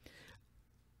worth.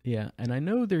 Yeah, and I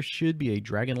know there should be a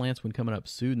Dragonlance one coming up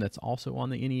soon that's also on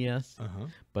the NES.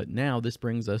 But now this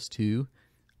brings us to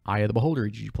Eye of the Beholder.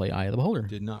 Did you play Eye of the Beholder?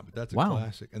 Did not, but that's a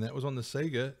classic. And that was on the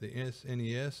Sega, the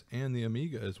SNES, and the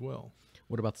Amiga as well.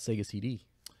 What about the Sega CD?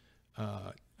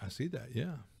 I see that,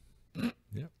 yeah.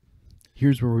 Yep.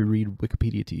 Here's where we read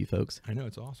Wikipedia to you, folks. I know,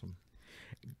 it's awesome.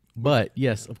 But,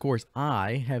 yes, of course,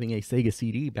 I, having a Sega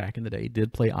CD back in the day,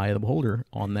 did play Eye of the Beholder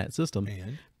on that system.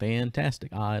 And?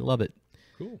 Fantastic. I love it.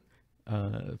 Cool.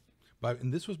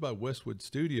 And this was by Westwood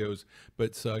Studios,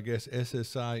 but so I guess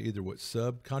SSI either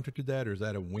subcontracted that, or is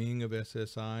that a wing of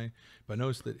SSI? But I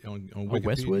noticed that on Wikipedia.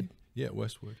 Westwood? Yeah,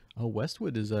 Westwood. Oh,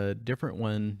 Westwood is a different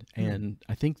one, and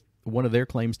I think one of their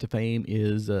claims to fame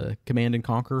is Command and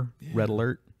Conquer, Red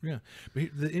Alert. Yeah, but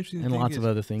the interesting and thing lots is, of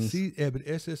other things. See, yeah, but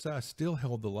SSI still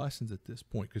held the license at this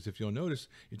point, because if you'll notice,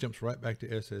 it jumps right back to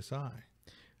SSI.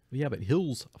 Yeah, but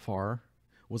Hills Far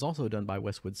was also done by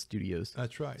Westwood Studios.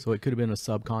 That's right. So it could have been a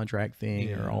subcontract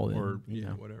thing or all that. Or,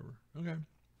 whatever. Okay.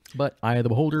 But Eye of the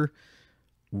Beholder,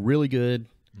 really good.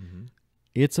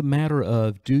 It's a matter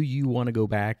of, do you want to go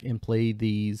back and play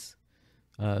these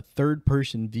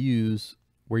third-person views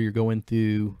where you're going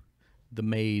through the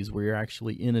maze, where you're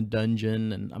actually in a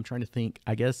dungeon? And I'm trying to think,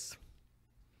 I guess,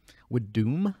 would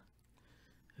Doom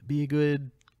be a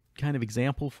good kind of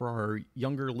example for our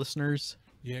younger listeners?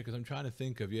 Yeah, because I'm trying to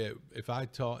think of, if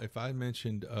I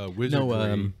mentioned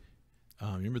Wizardry,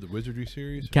 remember the Wizardry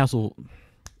series? Castle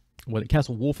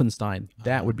Wolfenstein,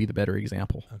 that would be the better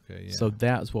example. Okay, yeah. So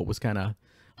that's what was kind of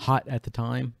hot at the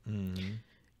time.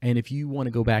 And if you want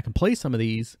to go back and play some of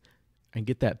these and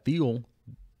get that feel,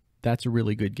 that's a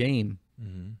really good game.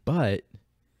 But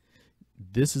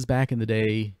this is back in the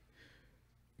day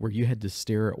where you had to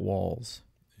stare at walls.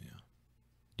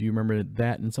 Do you remember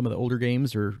that in some of the older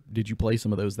games, or did you play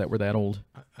some of those that were that old?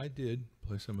 I did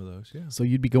play some of those, yeah. So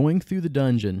you'd be going through the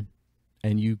dungeon,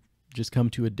 and you just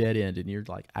come to a dead end, and you're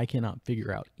like, I cannot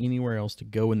figure out anywhere else to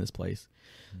go in this place.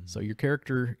 So your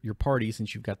character, your party,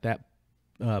 since you've got that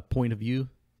point of view,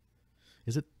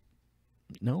 is it?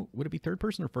 No, would it be third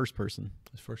person or first person?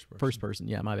 It's first person. First person,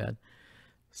 yeah, my bad.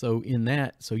 So in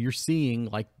that, so you're seeing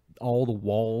like all the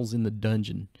walls in the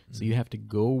dungeon. So you have to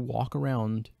go walk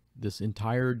around this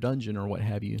entire dungeon or what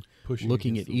have you,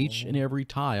 looking at each and every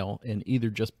tile, and either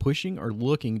just pushing or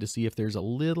looking to see if there's a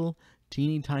little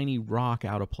teeny tiny rock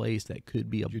out of place that could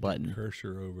be a button.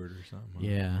 Cursor over it or something.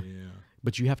 Yeah.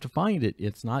 But you have to find it.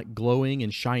 It's not glowing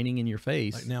and shining in your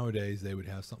face. Like nowadays, they would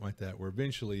have something like that where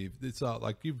eventually it's all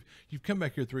like you've come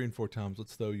back here 3 and 4 times.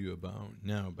 Let's throw you a bone.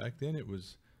 No, back then it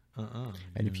was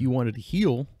And if you wanted to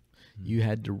heal, you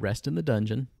had to rest in the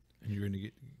dungeon. And you're going to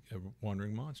get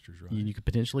wandering monsters, right? You could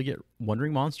potentially get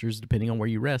wandering monsters depending on where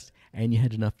you rest, and you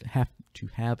had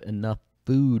have enough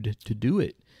food to do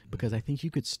it, because I think you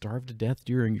could starve to death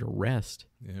during your rest.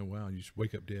 Yeah, wow, you just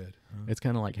wake up dead. Huh? It's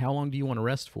kind of like, how long do you want to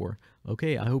rest for?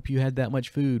 Okay, I hope you had that much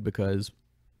food because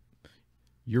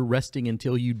you're resting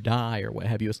until you die or what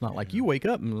have you. It's not like you wake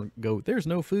up and go, there's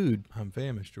no food. I'm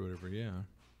famished or whatever, yeah.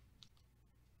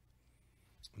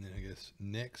 And then I guess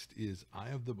next is Eye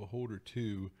of the Beholder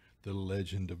 2, The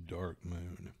Legend of Dark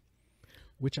Moon.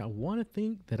 Which I want to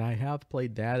think that I have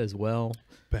played that as well.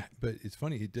 But it's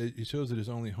funny, it shows it is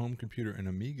only home computer and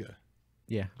Amiga.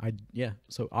 Yeah,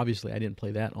 so obviously I didn't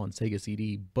play that on Sega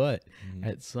CD, but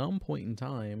at some point in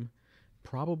time,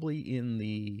 probably in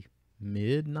the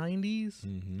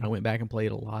mid-90s, I went back and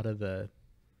played a lot of the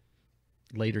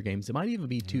later games. It might even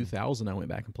be 2000 I went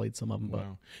back and played some of them, but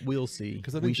we'll see.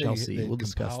 Because we shall see. We'll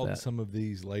discuss that. Some of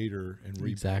these later and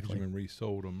repackaged them and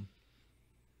resold them.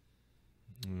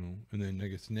 And then I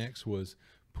guess next was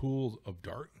Pools of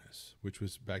Darkness, which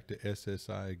was back to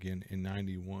SSI again in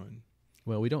 91.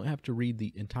 Well, we don't have to read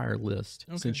the entire list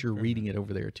since you're reading it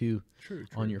over there too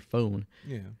on your phone.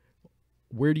 Yeah.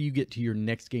 Where do you get to your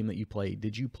next game that you played?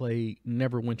 Did you play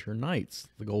Neverwinter Nights,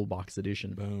 the gold box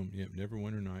edition? Boom. Yep.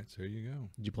 Neverwinter Nights. There you go.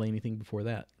 Did you play anything before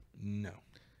that? No.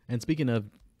 And speaking of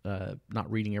not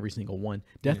reading every single one,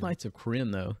 Death Knights of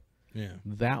Krynn, though,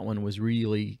 that one was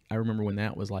really, I remember when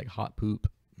that was like hot poop.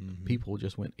 People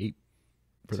just went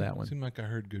for that one. Seemed like I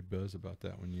heard good buzz about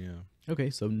that one. Yeah. Okay,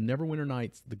 so Neverwinter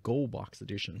Nights, the Gold Box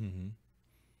Edition.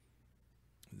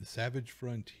 The Savage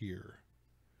Frontier.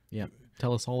 Yeah,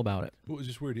 tell us all about it. What was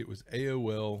just weird? It was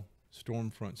AOL,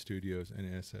 Stormfront Studios, and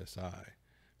SSI.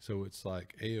 So it's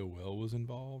like AOL was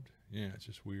involved. Yeah, it's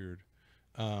just weird.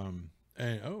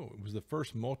 It was the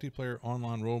first multiplayer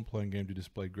online role-playing game to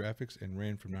display graphics and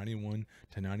ran from 91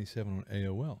 to 97 on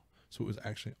AOL. So it was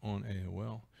actually on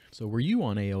AOL. So were you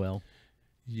on AOL?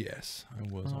 Yes, I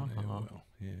was on AOL.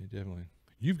 Yeah, definitely.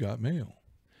 You've got mail.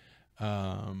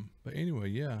 But anyway,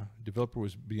 yeah, developer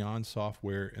was Beyond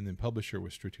Software, and then publisher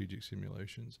was Strategic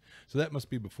Simulations. So that must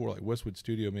be before, like Westwood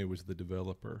Studio maybe was the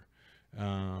developer.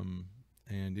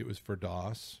 And it was for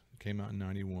DOS. It came out in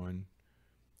 91.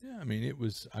 Yeah, I mean, it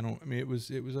was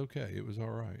okay. It was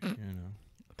all right, you know.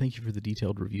 Thank you for the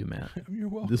detailed review, Matt. You're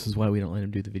welcome. This is why we don't let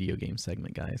him do the video game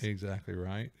segment, guys. Exactly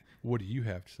right. What do you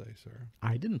have to say, sir?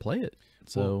 I didn't play it.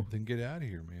 So well, then get out of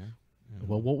here, man. Yeah.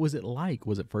 Well, what was it like?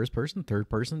 Was it first person, third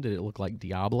person? Did it look like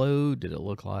Diablo? Did it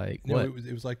look like no? What?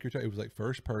 It was like it was like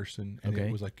first person, and Okay.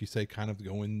 it was like you say, kind of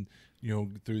going,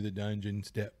 through the dungeon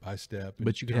step by step.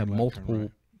 But you could have multiple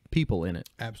people in it.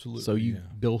 Absolutely. So you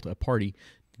built a party.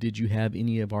 Did you have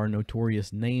any of our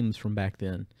notorious names from back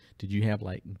then? Did you have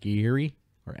like Gary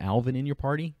or Alvin in your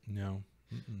party? No.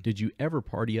 Did you ever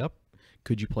party up?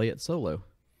 Could you play it solo?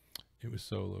 It was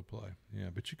solo play. Yeah,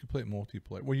 but you could play it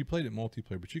multiplayer. Well, you played it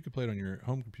multiplayer, but you could play it on your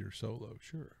home computer solo.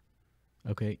 Sure.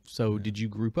 Okay. So did you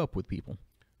group up with people?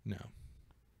 No.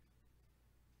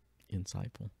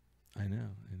 Insightful. I know.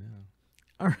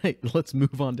 All right, let's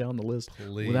move on down the list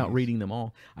Please. without reading them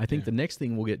all. I think the next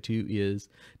thing we'll get to is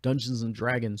Dungeons and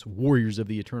Dragons: Warriors of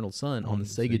the Eternal Sun on the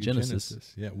Sega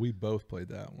Genesis. Yeah, we both played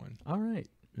that one. All right.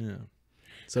 Yeah.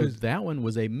 So that one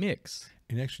was a mix.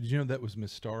 And actually, did you know that was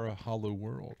Mystara Hollow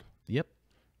World? Yep.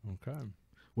 Okay.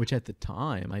 Which at the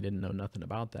time, I didn't know nothing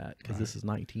about that because this is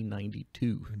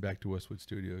 1992. And back to Westwood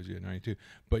Studios, 92.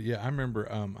 But yeah, I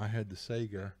remember I had the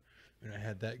Sega, and I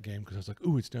had that game because I was like,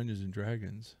 ooh, it's Dungeons and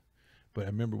Dragons. But I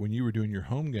remember when you were doing your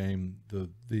home game, the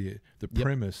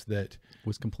premise that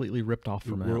was completely ripped off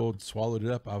from the world swallowed it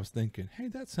up. I was thinking, hey,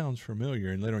 that sounds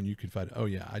familiar. And later on, you could find, oh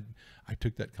yeah, I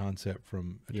took that concept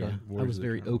from. I was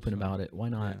very open about it. Why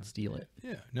not steal it?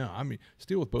 Yeah, no, I mean,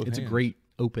 steal with both hands. It's a great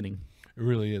opening. It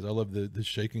really is. I love the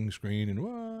shaking screen and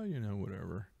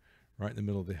whatever, right in the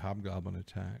middle of the hobgoblin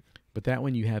attack. But that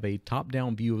one, you have a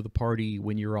top-down view of the party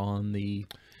when you're on the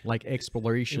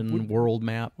exploration world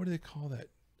map. What do they call that?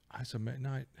 Isometric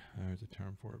night. There's a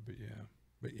term for it,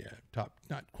 but yeah,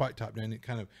 not quite top down. It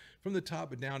kind of from the top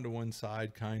but down to one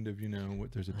side, kind of.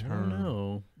 There's a term. I don't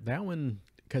know that one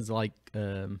because I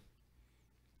don't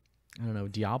know,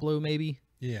 Diablo maybe.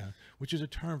 Yeah, which is a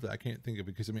term that I can't think of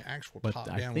because actual but top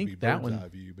I down would be bird's eye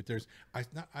view, but there's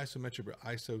not isometric, but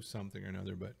ISO something or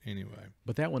another. But anyway,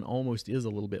 but that one almost is a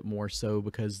little bit more so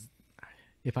because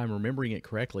if I'm remembering it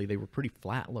correctly, they were pretty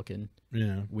flat looking.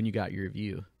 Yeah, when you got your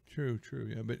view. True,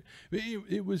 yeah, but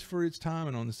it was for its time,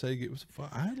 and on the Sega, it was fun.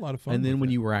 I had a lot of fun. And then when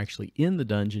you were actually in the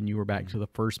dungeon, you were back to the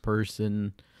first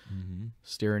person,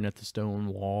 staring at the stone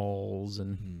walls,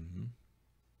 and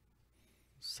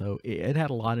so it had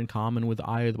a lot in common with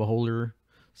Eye of the Beholder.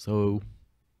 So,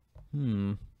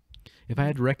 if I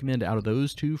had to recommend out of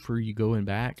those two for you going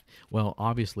back, well,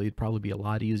 obviously it'd probably be a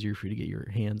lot easier for you to get your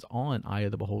hands on Eye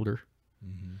of the Beholder.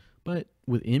 But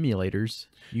with emulators,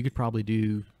 you could probably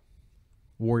do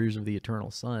Warriors of the Eternal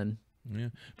Sun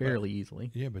fairly easily.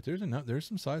 Yeah, but there's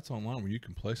some sites online where you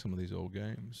can play some of these old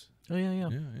games. Oh yeah.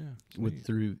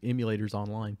 Through emulators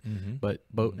online. But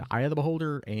both Eye of the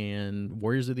Beholder and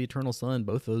Warriors of the Eternal Sun,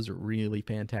 both those are really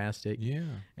fantastic. Yeah.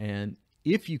 And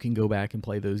if you can go back and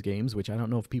play those games, which I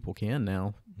don't know if people can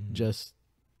now, just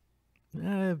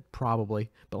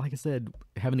probably. But like I said,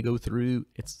 having to go through,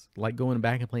 it's like going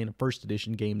back and playing a first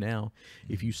edition game now.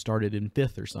 If you started in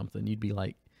 5th or something, you'd be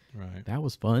like, right, that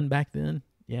was fun back then.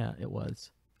 Yeah, it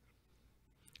was.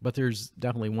 But there's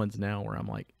definitely ones now where I'm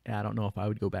like, I don't know if I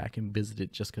would go back and visit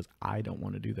it just because I don't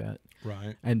want to do that.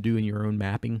 Right. And doing your own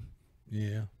mapping.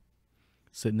 Yeah.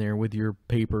 Sitting there with your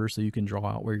paper so you can draw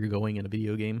out where you're going in a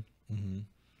video game.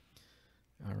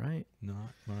 All right.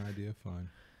 Not my idea of fun.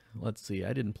 Let's see.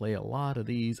 I didn't play a lot of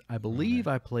these. I believe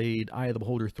I played Eye of the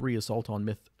Beholder 3 Assault on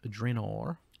Myth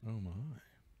Draenor. Oh, my.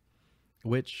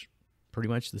 Which, pretty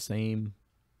much the same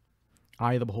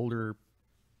Eye of the Beholder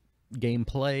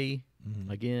gameplay.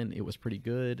 Again, it was pretty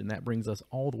good. And that brings us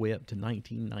all the way up to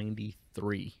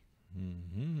 1993.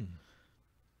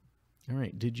 All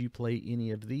right. Did you play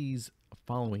any of these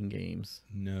following games?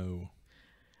 No.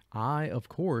 I, of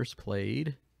course,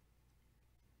 played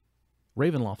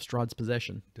Ravenloft Strahd's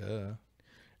Possession. Duh.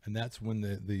 and that's when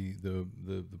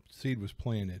the seed was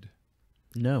planted.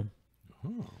 No.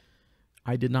 Oh.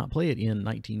 I did not play it in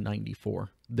 1994.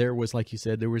 There was, like you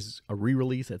said, there was a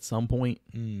re-release at some point,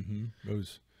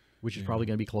 which is probably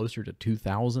going to be closer to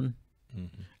 2000.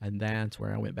 And that's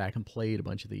where I went back and played a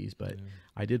bunch of these. But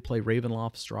I did play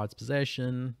Ravenloft, Strahd's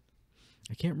Possession.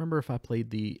 I can't remember if I played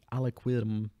the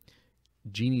Aliquidum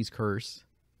Genie's Curse.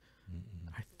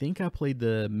 I think I played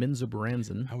the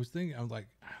Menzoberranzan. I was like,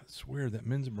 I swear that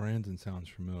Menzoberranzan sounds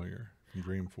familiar from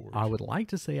Dreamforce. I would like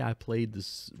to say I played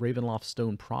this Ravenloft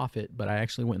Stone Prophet, but I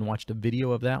actually went and watched a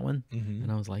video of that one,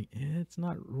 and I was like, it's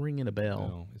not ringing a bell.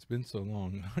 No, it's been so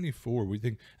long. 94, we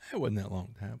think, that wasn't that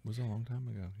long. That was a long time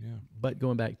ago, yeah. But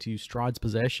going back to Strahd's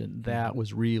Possession, that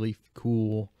was really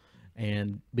cool,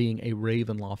 and being a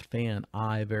Ravenloft fan,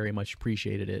 I very much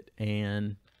appreciated it,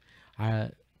 and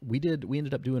we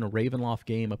ended up doing a Ravenloft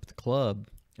game up at the club,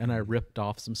 and I ripped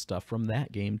off some stuff from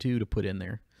that game too to put in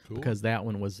there. Cool. Because that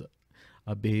one was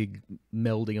a big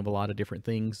melding of a lot of different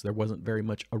things. There wasn't very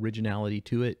much originality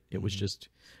to it. It was just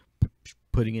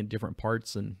putting in different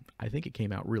parts, and I think it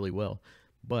came out really well.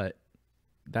 But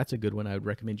that's a good one. I would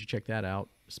recommend you check that out,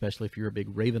 especially if you're a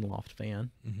big Ravenloft fan.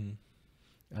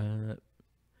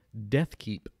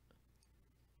 Deathkeep.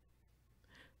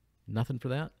 Nothing for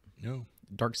that? No.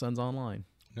 Dark Suns Online.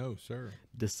 No, sir.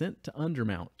 Descent to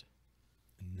Undermount.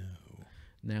 No.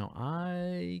 Now,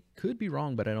 I could be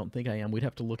wrong, but I don't think I am. We'd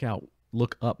have to look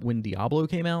up when Diablo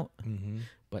came out.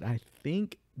 But I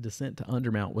think Descent to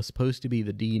Undermount was supposed to be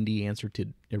the D&D answer to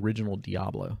original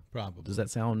Diablo. Probably. Does that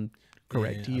sound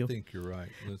correct to you? I think you're right.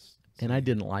 And I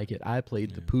didn't like it. I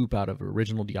played the poop out of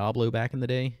original Diablo back in the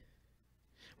day.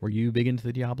 Were you big into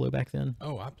the Diablo back then?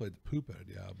 Oh, I played the poop out of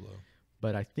Diablo.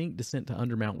 But I think Descent to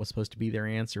Undermount was supposed to be their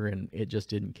answer, and it just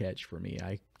didn't catch for me.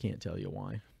 I can't tell you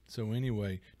why. So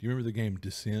anyway, do you remember the game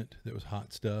Descent that was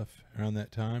hot stuff around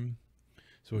that time?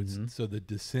 So it's so the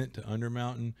Descent to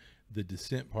Undermountain, the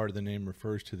Descent part of the name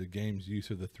refers to the game's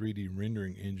use of the 3D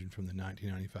rendering engine from the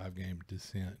 1995 game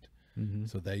Descent.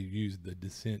 So they used the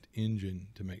Descent engine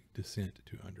to make Descent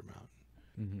to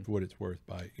Undermountain, for what it's worth,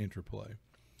 by Interplay.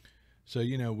 So,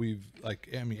 you know,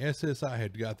 SSI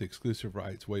had got the exclusive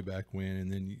rights way back when,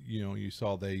 and then, you know, you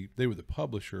saw they were the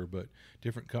publisher, but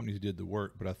different companies did the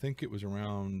work. But I think it was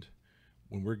around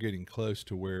when we're getting close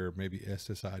to where maybe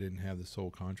SSI didn't have the sole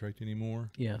contract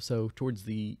anymore. Yeah, so towards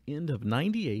the end of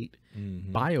 98,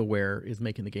 BioWare is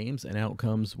making the games, and out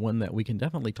comes one that we can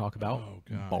definitely talk about,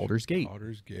 Baldur's Gate.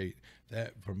 Baldur's Gate,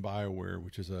 that from BioWare,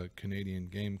 which is a Canadian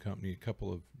game company. A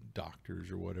couple of doctors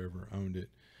or whatever owned it.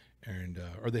 And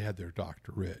or they had their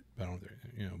doctorate, but I don't,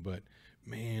 you know. But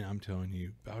man, I'm telling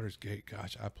you, Baldur's Gate,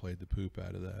 gosh, I played the poop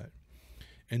out of that.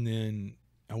 And then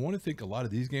I want to think a lot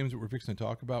of these games that we're fixing to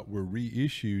talk about were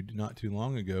reissued not too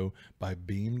long ago by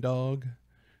Beamdog,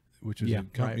 which is a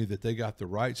company that they got the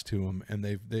rights to them, and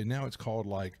they now it's called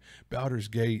like Baldur's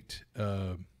Gate.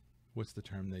 What's the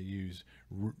term they use?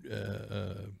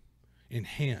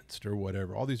 Enhanced or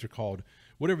whatever. All these are called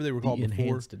whatever they were called before.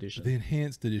 Enhanced edition. The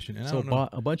enhanced edition. And so I don't know,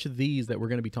 a bunch of these that we're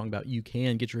going to be talking about, you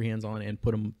can get your hands on and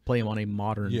play them on a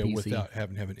modern PC without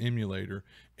having to have an emulator.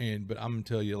 But I'm gonna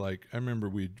tell you, like, I remember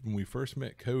when we first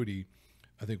met Cody,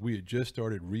 I think we had just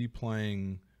started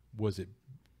replaying. Wasn't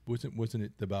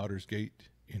it the Baldur's Gate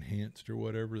Enhanced or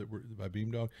whatever that were by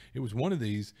Beamdog? It was one of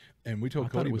these, and we told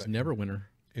Cody it was Neverwinter.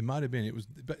 It might have been. It was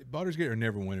Baldur's Gate or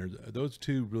Neverwinter. Those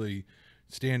two really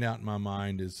stand out in my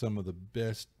mind as some of the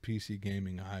best PC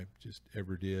gaming I just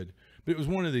ever did. But it was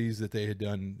one of these that they had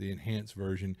done the enhanced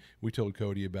version. We told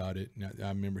Cody about it, and I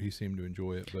remember he seemed to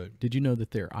enjoy it. But did you know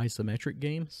that they're isometric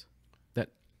games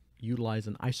that utilize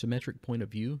an isometric point of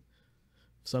view?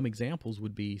 Some examples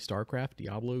would be StarCraft,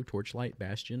 Diablo, Torchlight,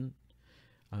 Bastion.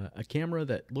 A camera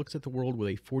that looks at the world with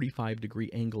a 45-degree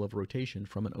angle of rotation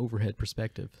from an overhead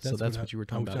perspective. That's what you were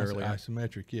talking about earlier.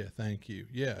 Isometric, yeah, thank you.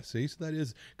 Yeah, see, so that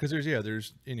is, because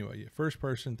there's first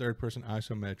person, third person,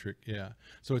 isometric, yeah.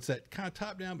 So it's that kind of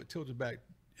top down but tilted back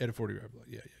at a 40 degree.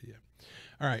 Yeah.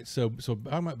 All right, so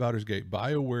I'm at Baldur's Gate.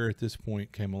 BioWare at this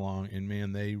point came along, and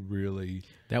man, they really...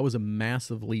 That was a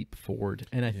massive leap forward,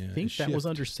 and I think that was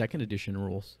under second edition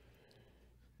rules.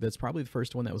 That's probably the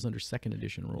first one that was under second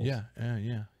edition rules. Yeah.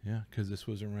 Because this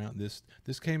was around this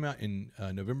came out in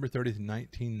November 30th,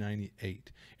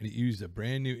 1998, and it used a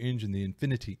brand new engine, the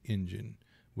Infinity engine,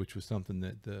 which was something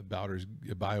that the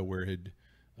BioWare had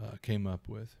came up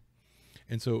with.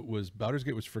 And so it was Baldur's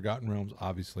Gate was Forgotten Realms,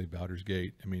 obviously Baldur's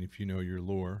Gate. I mean, if you know your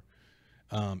lore.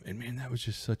 And man, that was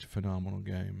just such a phenomenal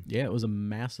game. Yeah, it was a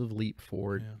massive leap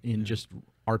forward in just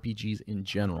RPGs in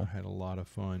general. I had a lot of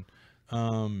fun.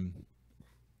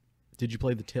 Did you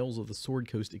play the Tales of the Sword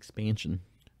Coast expansion?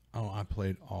 Oh, I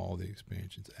played all the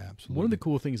expansions. Absolutely. One of the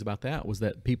cool things about that was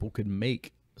that people could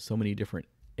make so many different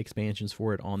expansions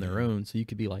for it on their own. So you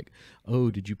could be like,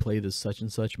 oh, did you play this such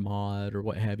and such mod or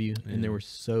what have you? And there were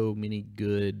so many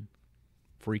good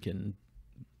freaking,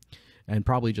 and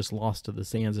probably just lost to the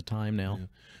sands of time now. Yeah.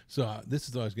 So this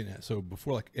is what I was getting at. So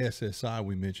before, like SSI,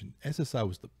 we mentioned SSI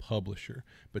was the publisher,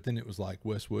 but then it was like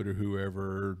Westwood or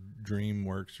whoever,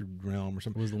 DreamWorks or Realm or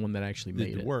something Was the one that actually made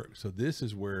did the it. work. So this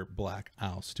is where Black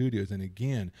Isle Studios, and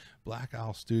again, Black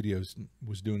Isle Studios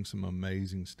was doing some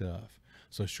amazing stuff.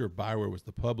 So sure, Bioware was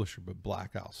the publisher, but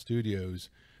Black Isle Studios,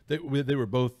 they were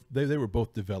both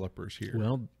developers here.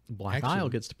 Well, Black Isle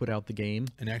gets to put out the game,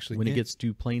 and actually when it gets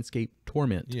to Planescape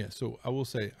Torment. Yeah, so I will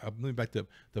say, I'm moving back to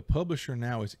the publisher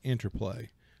now is Interplay.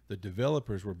 The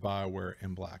developers were Bioware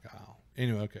and Black Isle.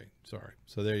 Anyway, okay, sorry.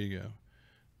 So there you go.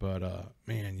 But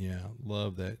man, yeah,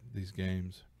 love these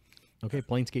games. Okay,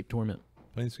 Planescape Torment.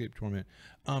 Planescape Torment.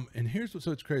 And here's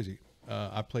so it's crazy.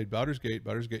 I played Baldur's Gate,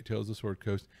 Tales of the Sword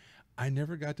Coast. I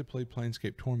never got to play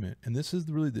Planescape Torment, and this is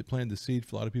really that planted the seed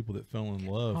for a lot of people that fell in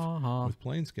love with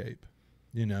Planescape.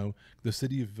 You know, the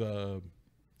city of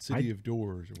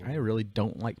doors. Or I really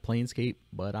don't like Planescape,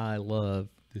 but I love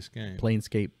this game,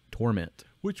 Planescape Torment.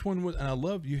 Which one was? And I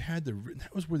love you had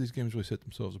that was where these games really set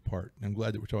themselves apart. And I'm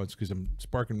glad that we're talking because I'm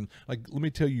sparking. Like, let me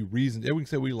tell you reasons. We can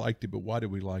say we liked it, but why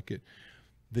did we like it?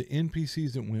 The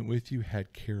NPCs that went with you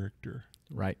had character.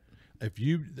 Right. If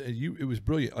it was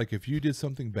brilliant. Like if you did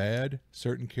something bad,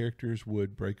 certain characters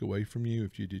would break away from you.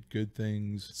 If you did good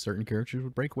things, certain characters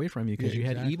would break away from you because you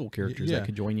had evil characters that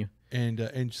could join you.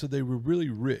 And so they were really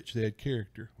rich. They had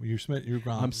character.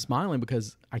 Well, I'm smiling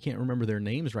because I can't remember their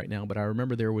names right now, but I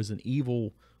remember there was an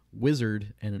evil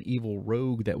wizard and an evil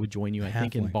rogue that would join you. I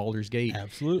think in Baldur's Gate.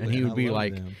 Absolutely, and he would be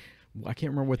like, I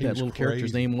can't remember what that little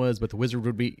character's name was, but the wizard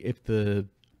would be if the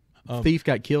thief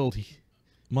got killed.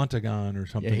 Montagon or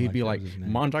something. Yeah, he'd be like,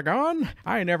 Montagon,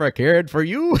 I never cared for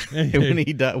you. when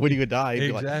he would die,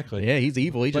 he'd exactly. Be like, yeah, he's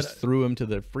evil. He just threw him to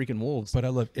the freaking wolves. But I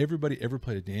love everybody ever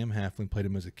played a damn halfling, played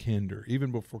him as a kinder,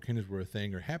 even before kinders were a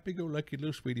thing, or happy-go-lucky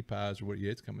little sweetie pies, or what?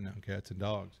 Yeah, it's coming out in Cats and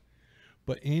Dogs.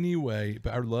 But anyway,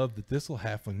 I love that this little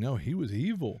halfling. No, he was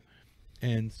evil,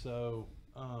 and so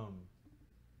wow,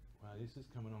 this is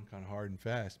coming on kind of hard and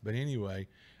fast. But anyway,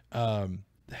 the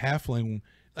halfling.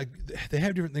 Like they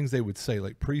have different things they would say,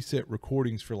 like preset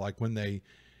recordings for like when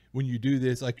you do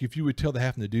this. Like if you would tell the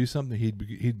halfling to do something,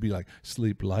 he'd be like,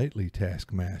 "Sleep lightly,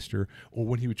 Taskmaster." Or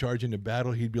when he would charge into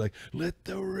battle, he'd be like, "Let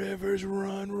the rivers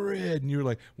run red." And you're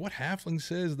like, "What halfling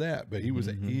says that?" But he was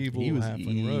an evil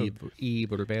halfling rogue.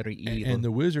 Evil, very evil. And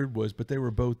the wizard was, but they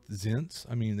were both Zents.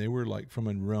 I mean, they were like from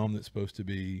a realm that's supposed to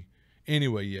be.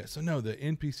 Anyway, yeah. So no, the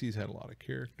NPCs had a lot of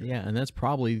character. Yeah, and that's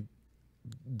probably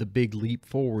the big leap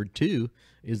forward too,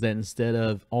 is that instead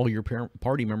of all your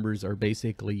party members are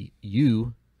basically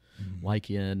you,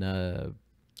 like in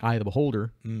Eye of the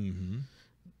Beholder,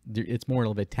 it's more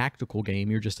of a tactical game.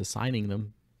 You're just assigning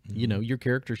them. You know, your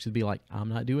character should be like, I'm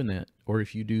not doing that. Or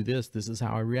if you do this, this is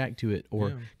how I react to it.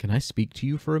 Or can I speak to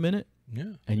you for a minute?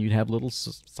 Yeah. And you'd have little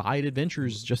side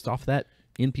adventures just off that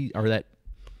NP or that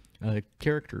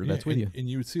character that's with you. And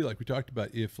you would see, like we talked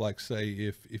about, if like say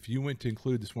if you went to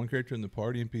include this one character in the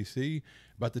party NPC,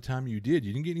 about the time you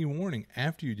didn't get any warning.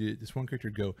 After you did, this one character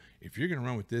would go, if you're going to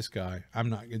run with this guy,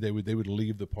 I'm not. They would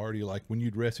leave the party. Like when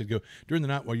you'd rest, it'd go during the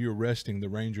night while you were resting. The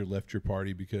ranger left your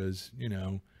party because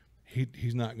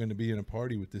he's not going to be in a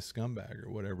party with this scumbag or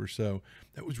whatever. So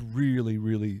that was really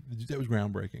that was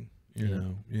groundbreaking. You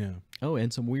know, yeah. Oh,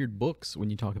 and some weird books when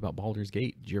you talk about Baldur's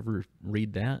Gate. Did you ever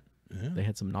read that? Yeah. They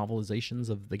had some novelizations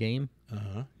of the game.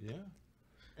 Yeah.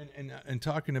 And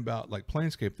talking about like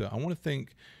Planescape though, I want to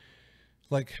think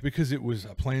like because it was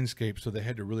a Planescape, so they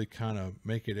had to really kind of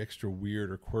make it extra weird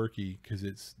or quirky because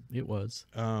it was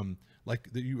like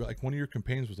one of your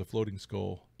companions was a floating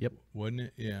skull. Yep. Wasn't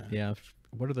it? Yeah. Yeah.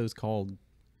 What are those called?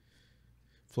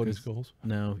 Floating skulls?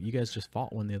 No, you guys just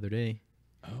fought one the other day.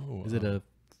 Oh. Is it a?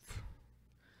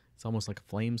 It's almost like a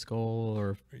flame skull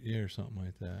or something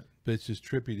like that. But it's just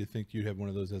trippy to think you'd have one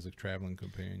of those as a traveling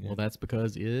companion. Well, that's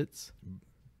because it's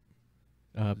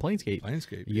Planescape.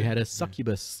 Planescape. You had a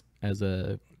succubus as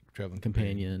a traveling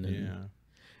companion.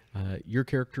 And, your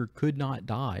character could not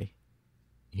die.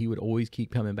 He would always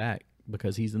keep coming back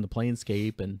because he's in the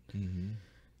Planescape, and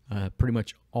pretty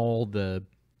much all the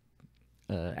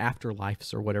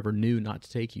afterlives or whatever knew not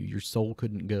to take you. Your soul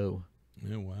couldn't go.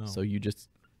 Oh, wow. So you just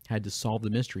had to solve the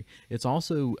mystery. It's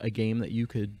also a game that you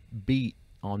could beat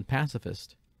on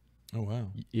Pacifist. Oh, wow.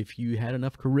 If you had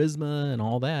enough charisma and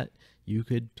all that, you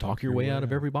could talk your way out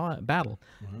of every battle.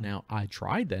 Wow. Now, I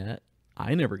tried that.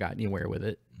 I never got anywhere with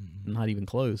it, not even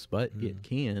close, but it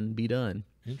can be done.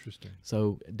 Interesting.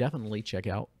 So definitely check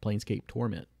out Planescape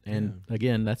Torment. And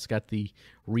again, that's got the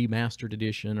remastered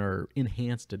edition or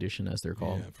enhanced edition, as they're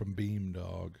called. Yeah, from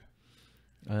Beamdog.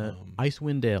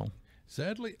 Icewind Dale.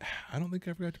 Sadly, I don't think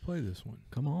I ever got to play this one.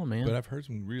 Come on, man. But I've heard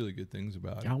some really good things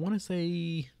about it. I want to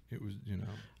say It was, you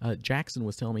know. Jackson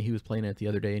was telling me he was playing it the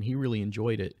other day, and he really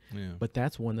enjoyed it. Yeah. But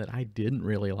that's one that I didn't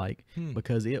really like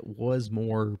because it was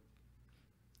more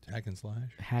Hack and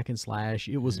slash. hack and slash.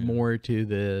 It was more to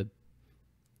the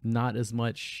not as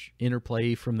much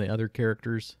interplay from the other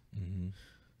characters.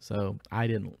 So I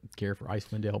didn't care for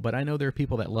Icewind Dale. But I know there are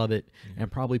people that love it, and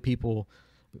probably people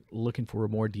looking for a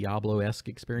more Diablo-esque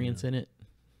experience in it.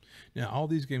 Now, all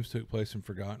these games took place in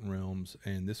Forgotten Realms,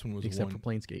 and this one was Except for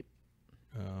Planescape.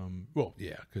 Well,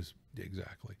 yeah, because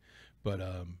exactly,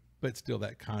 but still,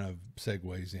 that kind of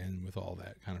segues in with all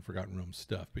that kind of Forgotten Realms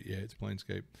stuff. But yeah, it's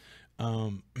Planescape,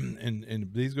 and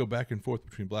these go back and forth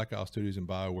between Black Isle Studios and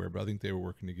BioWare, but I think they were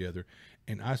working together.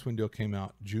 And Icewind Dale came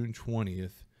out June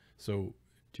 20th, so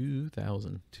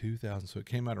 2000. So it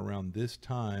came out around this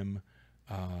time.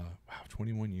 Wow,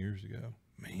 21 years ago.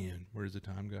 Man, where does the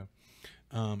time go?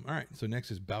 All right, so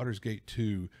next is Baldur's Gate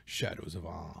 2: Shadows of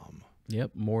Amn.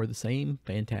 Yep, more of the same.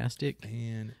 Fantastic.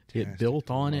 Fantastic. It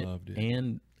built on it,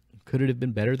 and could it have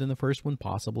been better than the first one?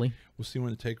 Possibly. We'll see.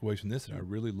 One of the takeaways from this that I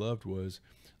really loved was,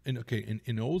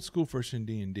 in old school first in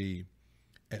D&D,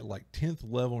 at like 10th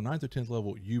level, 9th or 10th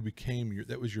level, you became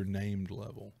that was your named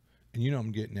level. And you know what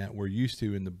I'm getting at, we're used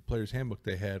to in the player's handbook,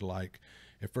 they had like,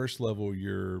 at first level,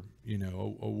 you're,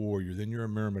 a warrior, then you're a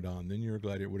myrmidon, then you're a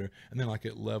gladiator, whatever. And then like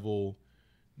at level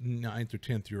 9th or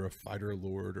 10th, you're a fighter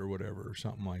lord or whatever, or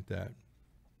something like that.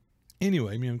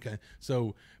 Anyway,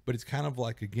 but it's kind of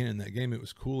like, again, in that game, it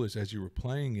was cool is as you were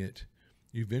playing it,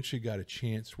 you eventually got a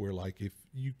chance where like if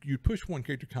you push one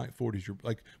character count forward as your,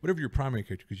 like whatever your primary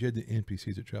character, because you had the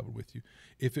NPCs that traveled with you.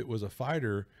 If it was a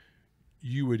fighter,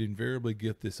 you would invariably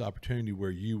get this opportunity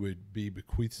where you would be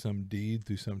bequeathed some deed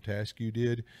through some task you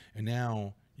did, and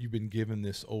now you've been given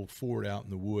this old fort out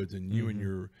in the woods, and you and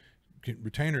your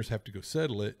retainers have to go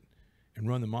settle it and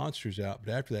run the monsters out,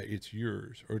 but after that it's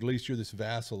yours, or at least you're this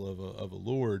vassal of a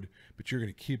lord, but you're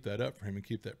going to keep that up for him and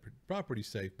keep that property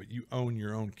safe, but you own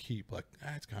your own keep. Like,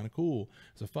 that's kind of cool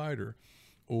as a fighter.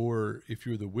 Or if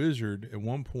you're the wizard, at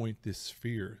one point this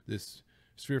sphere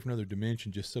from another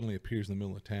dimension just suddenly appears in the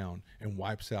middle of town and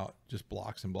wipes out just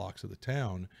blocks and blocks of the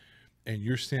town, and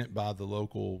you're sent by the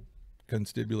local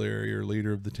constabulary or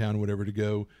leader of the town, whatever, to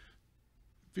go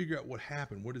figure out what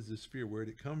happened. What is this sphere? Where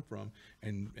did it come from?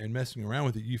 And messing around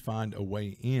with it, you find a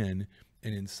way in,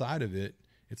 and inside of it,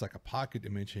 it's like a pocket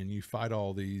dimension. You fight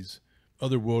all these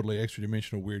otherworldly, extra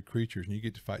dimensional weird creatures, and you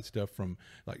get to fight stuff from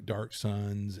like dark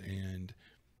suns and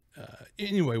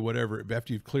anyway, whatever.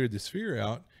 After you've cleared the sphere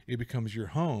out, it becomes your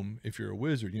home if you're a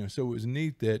wizard. So it was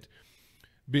neat that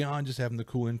beyond just having the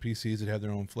cool NPCs that have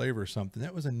their own flavor or something,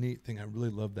 that was a neat thing. I really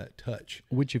love that touch.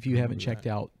 Which, if you haven't checked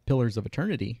out Pillars of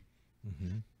Eternity,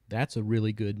 that's a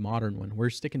really good modern one. We're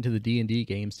sticking to the D&D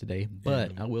games today,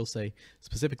 but I will say,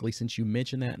 specifically since you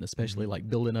mentioned that, and especially like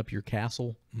building up your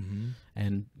castle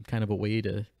and kind of a way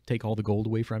to take all the gold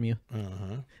away from you,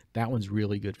 that one's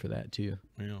really good for that too.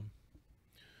 Yeah.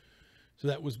 So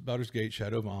that was Baldur's Gate: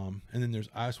 Shadow of Amn, and then there's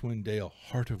Icewind Dale: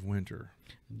 Heart of Winter.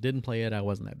 Didn't play it. I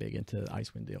wasn't that big into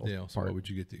Icewind Dale. So why would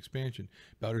you get the expansion?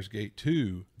 Baldur's Gate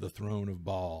 2: The Throne of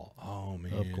Baal. Oh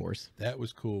man, of course, that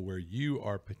was cool. Where you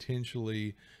are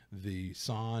potentially the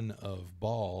son of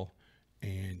Baal,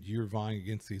 and you're vying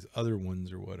against these other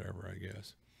ones or whatever, I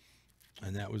guess.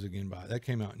 And that was that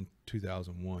came out in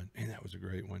 2001, and that was a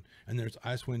great one. And there's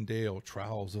Icewind Dale: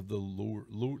 Trials of the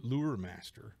Lure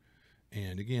Master.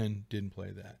 And again, didn't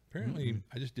play that. Apparently,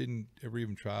 I just didn't ever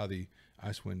even try the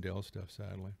Icewind Dale stuff,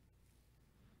 sadly.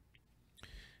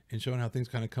 And showing how things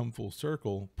kind of come full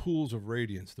circle, Pools of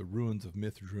Radiance, the ruins of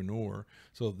Myth Draenor.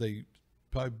 So they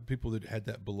probably people that had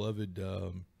that beloved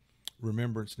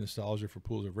remembrance, nostalgia for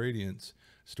Pools of Radiance.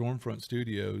 Stormfront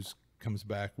Studios comes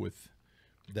back with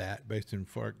that based in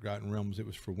Forgotten Realms. It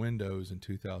was for Windows in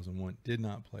 2001. Did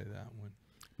not play that one.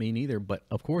 Me neither, but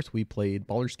of course we played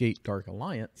Baldur's Gate Dark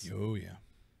Alliance. Oh yeah,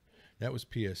 that was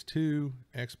PS2,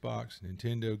 Xbox,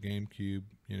 Nintendo, GameCube,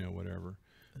 whatever.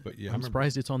 But yeah, I'm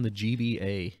surprised it's on the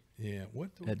GBA. Yeah,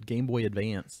 at Game Boy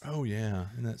Advance. Oh yeah,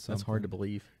 and that's hard to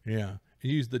believe. Yeah, it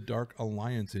used the Dark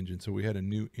Alliance engine, so we had a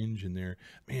new engine there.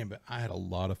 Man, but I had a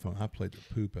lot of fun. I played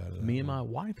the poop out of that. Me and my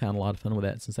wife had a lot of fun with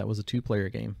that since that was a 2-player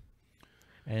game.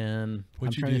 And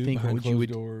I'm trying to think what you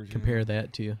would compare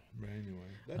that to. Anyway,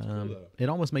 that's cool, though. It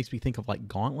almost makes me think of like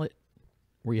Gauntlet.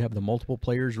 where you have the multiple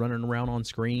players running around on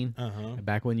screen.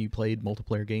 Back when you played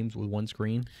multiplayer games with one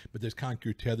screen. But there's kind of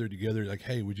you're tethered together. Like,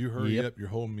 hey, would you hurry up? You're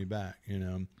holding me back. You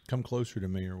know, come closer to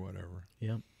me or whatever.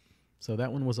 Yep. So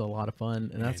that one was a lot of fun,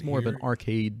 and that's more of an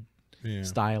arcade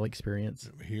style experience.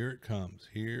 Here it comes.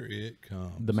 Here it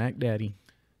comes. The Mac Daddy.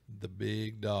 The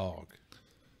big dog.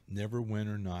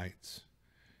 Neverwinter Nights.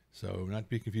 So not to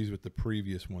be confused with the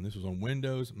previous one. This was on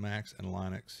Windows, Macs, and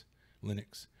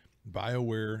Linux.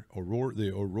 BioWare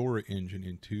the Aurora engine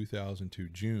in 2002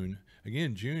 June.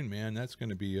 Again, June, man, that's going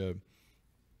to be a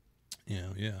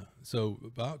So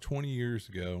about 20 years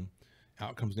ago,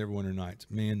 out comes Neverwinter Nights.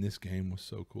 Man, this game was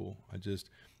so cool.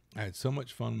 I had so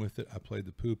much fun with it. I played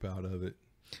the poop out of it.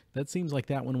 That seems like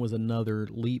that one was another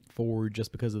leap forward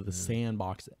just because of the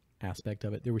sandbox aspect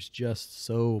of it. There was just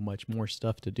so much more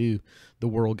stuff to do. The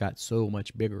world got so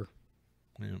much bigger.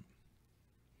 Yeah.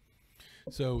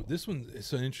 So this one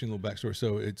is an interesting little backstory.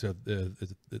 So it's a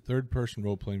third-person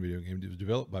role-playing video game. It was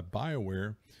developed by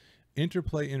BioWare.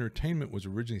 Interplay Entertainment was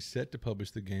originally set to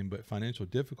publish the game, but financial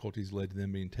difficulties led to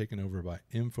them being taken over by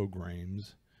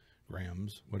Infogrames,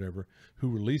 who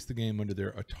released the game under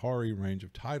their Atari range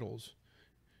of titles.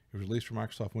 It was released for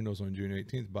Microsoft Windows on June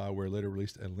 18th. BioWare later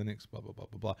released a Linux, blah, blah, blah,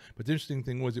 blah, blah. But the interesting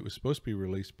thing was it was supposed to be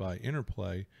released by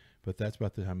Interplay, but that's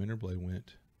about the time Interplay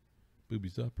went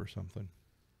boobies up or something.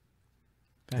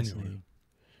 Fascinating.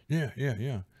 Anyway.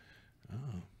 Yeah.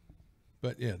 Oh.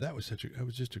 But yeah, that was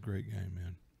just a great game,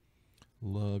 man.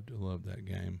 Loved that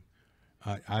game.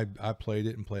 I played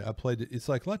it. I played it. It's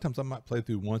like a lot of times I might play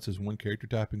through once as one character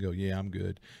type and go, yeah, I'm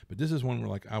good. But this is one where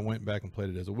like I went back and played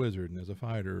it as a wizard and as a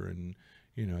fighter and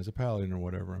as a paladin or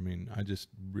whatever. I mean, I just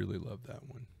really loved that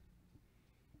one.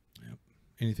 Yep.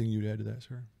 Anything you'd add to that,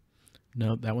 sir?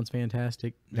 No, that one's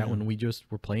fantastic. That one we just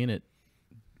were playing it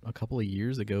a couple of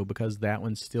years ago because that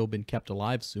one's still been kept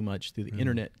alive so much through the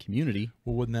internet community.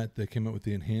 Well, wasn't that they came up with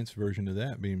the enhanced version of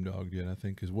that Beamdog did, I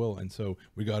think, as well. And so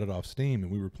we got it off Steam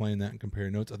and we were playing that and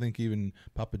comparing notes. I think even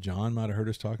Papa John might have heard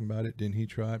us talking about it. Didn't he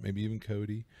try it? Maybe even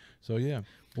Cody. So yeah.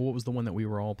 Well, what was the one that we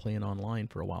were all playing online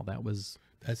for a while? That was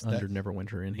under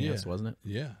Neverwinter Enhanced, wasn't it?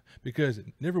 Yeah, because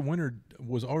Neverwinter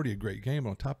was already a great game.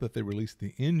 On top of that, they released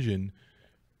the engine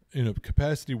in a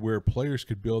capacity where players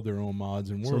could build their own mods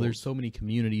and worlds. So there's so many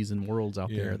communities and worlds out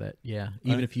there that,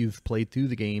 even if you've played through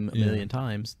the game a million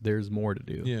times, there's more to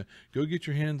do. Yeah, go get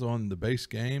your hands on the base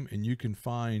game, and you can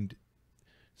find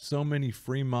so many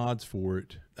free mods for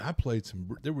it. I played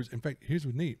some. In fact, here's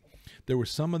what's neat. There were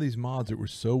some of these mods that were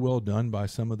so well done by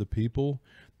some of the people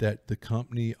that the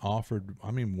company offered.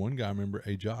 I mean, one guy, I remember,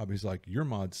 a job. He's like, your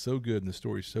mod's so good and the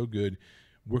story's so good,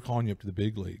 we're calling you up to the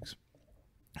big leagues.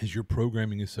 As your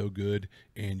programming is so good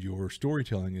and your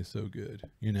storytelling is so good,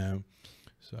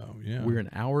 So, yeah. We're an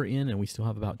hour in and we still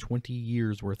have about 20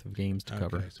 years worth of games to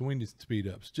cover. So we need to speed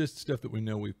up. It's just stuff that we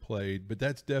know we've played, but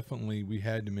that's definitely, we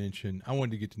had to mention. I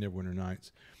wanted to get to Neverwinter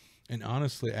Nights. And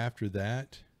honestly, after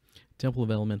that. Temple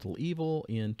of Elemental Evil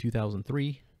in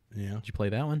 2003. Yeah. Did you play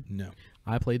that one? No.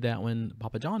 I played that one.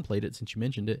 Papa John played it since you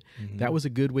mentioned it. That was a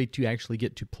good way to actually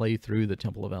get to play through the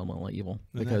Temple of Elemental Evil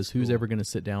because who's ever going to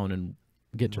sit down and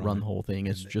get to run the whole thing?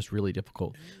 It's just really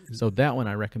difficult. So that one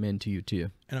I recommend to you too.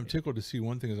 And I'm tickled to see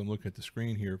one thing as I'm looking at the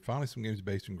screen here. Finally, some games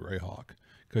based in Greyhawk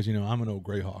because I'm an old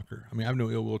Greyhawker. I mean, I have no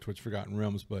ill will towards Forgotten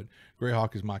Realms, but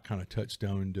Greyhawk is my kind of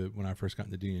touchstone to when I first got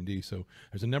into D&D. So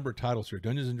there's a number of titles here: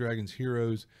 Dungeons and Dragons,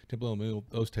 Heroes, Temple of Elemental.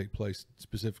 Those take place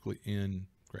specifically in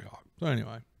Greyhawk. So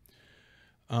anyway,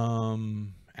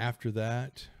 after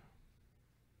that,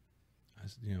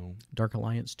 Dark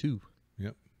Alliance 2.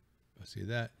 Yep, I see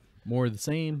that. More of the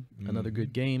same. Another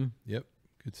good game. Yep,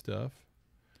 good stuff.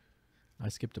 I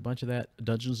skipped a bunch of that.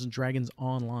 Dungeons and Dragons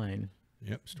Online.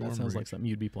 Yep, That sounds like something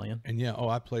you'd be playing. And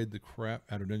I played the crap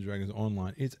out of Dungeons and Dragons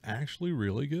Online. It's actually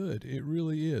really good. It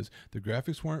really is. The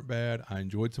graphics weren't bad. I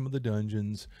enjoyed some of the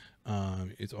dungeons.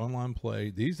 It's online play.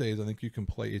 These days, I think you can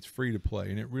play. It's free to play,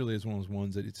 and it really is one of those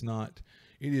ones that it's not.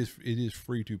 It is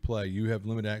free to play. You have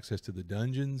limited access to the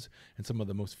dungeons, and some of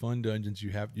the most fun dungeons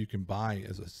you can buy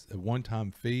as a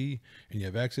one-time fee, and you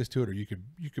have access to it, or you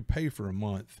could pay for a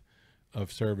month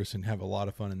of service and have a lot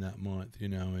of fun in that month,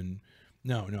 And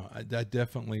that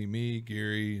definitely me,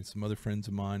 Gary, and some other friends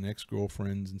of mine,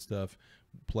 ex-girlfriends and stuff,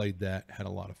 played that, had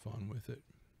a lot of fun with it.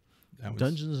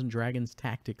 Dungeons and Dragons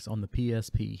Tactics on the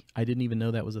PSP. I didn't even know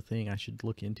that was a thing. I should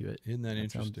look into it. Isn't that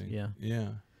interesting? Yeah.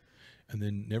 And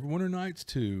then Neverwinter Nights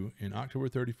 2 in October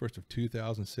 31st of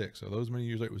 2006. So those many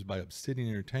years later, it was by Obsidian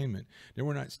Entertainment.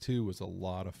 Neverwinter Nights 2 was a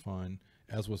lot of fun,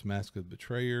 as was Mask of the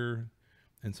Betrayer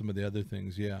and some of the other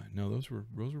things. Yeah, no, those were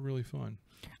really fun.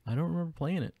 I don't remember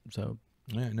playing it, so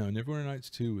Yeah, no, Neverwinter Nights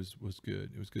 2 was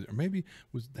good. It was good. Or maybe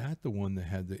was that the one that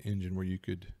had the engine where you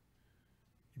could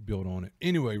build on it.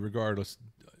 Anyway, regardless,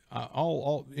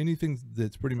 all anything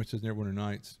that's pretty much says Neverwinter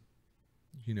Nights,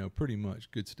 you know, pretty much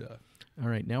good stuff. All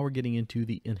right, now we're getting into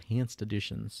the enhanced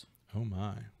editions. Oh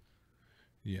my.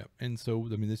 Yeah. And so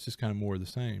I mean it's just kind of more of the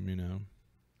same, you know.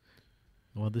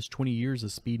 Well, this 20 years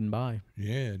is speeding by.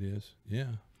 Yeah, it is.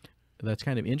 Yeah. That's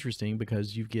kind of interesting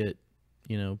because you get,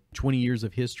 20 years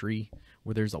of history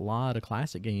where there's a lot of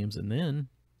classic games, and then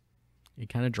it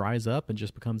kind of dries up and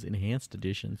just becomes enhanced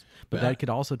editions. But that could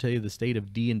also tell you the state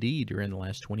of D&D during the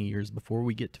last 20 years before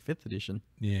we get to 5th edition.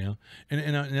 Yeah.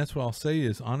 And that's what I'll say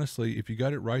is, honestly, if you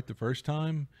got it right the first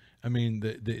time, I mean,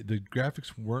 the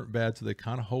graphics weren't bad, so they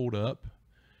kind of hold up.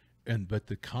 But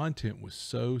the content was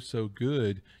so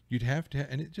good, you'd have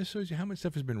to, and it just shows you how much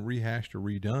stuff has been rehashed or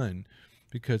redone.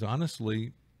 Because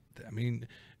honestly, I mean,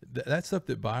 that stuff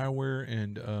that BioWare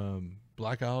and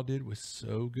Black Isle did was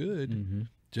so good. Mm-hmm.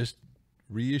 Just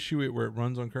reissue it where it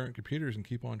runs on current computers and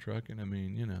keep on trucking. I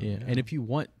mean, you know. Yeah. And if you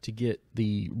want to get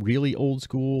the really old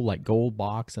school, like Gold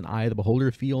Box and Eye of the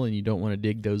Beholder feel, and you don't want to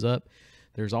dig those up,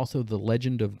 there's also the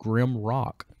Legend of Grim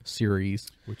Rock series,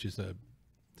 which is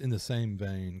in the same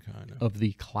vein, kind of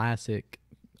the classic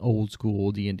old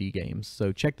school D&D games.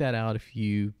 So check that out if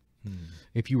you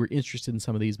were interested in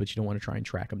some of these, but you don't want to try and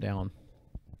track them down.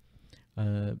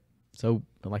 So,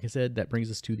 like I said, that brings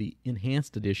us to the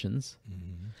enhanced editions,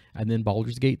 and then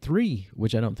Baldur's Gate 3,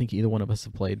 which I don't think either one of us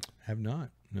have played. Have not,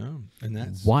 no. And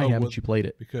that's why haven't you played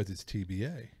it? Because it's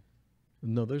TBA.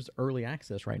 No, there's early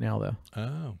access right now, though.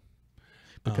 Oh.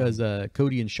 Because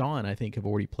Cody and Sean, I think, have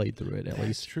already played through it, at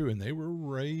least. That's true, and they were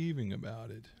raving about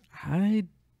it.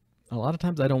 A lot of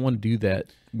times I don't want to do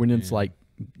that when it's like,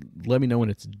 let me know when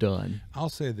it's done. I'll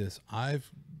say this.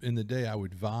 In the day, I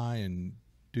would vie and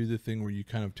do the thing where you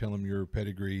kind of tell them your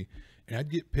pedigree, and I'd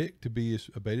get picked to be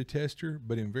a beta tester,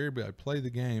 but invariably I'd play the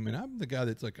game, and I'm the guy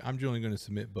that's like, I'm generally going to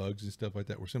submit bugs and stuff like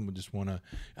that, where someone just want to,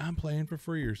 I'm playing for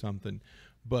free or something.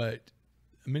 But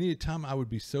many a time I would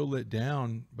be so let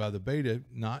down by the beta,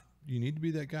 you need to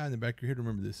be that guy in the back of your head,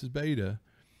 remember this is beta.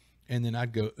 And then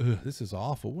I'd go, ugh, this is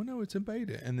awful. Well, no, it's in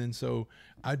beta. And then so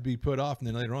I'd be put off. And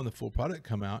then later on, the full product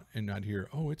come out, and I'd hear,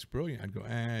 oh, it's brilliant. I'd go,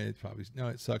 it's probably, no,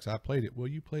 it sucks. I played it. Well,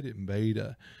 you played it in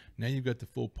beta. Now you've got the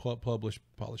full polished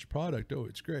product. Oh,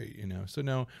 it's great. You know. So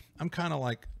no, I'm kind of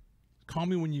like, call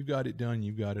me when you got it done,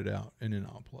 you got it out, and then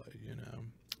I'll play. You know,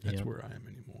 that's where I am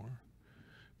anymore.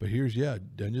 But here's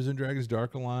Dungeons and Dragons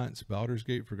Dark Alliance, Baldur's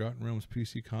Gate, Forgotten Realms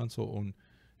PC console on,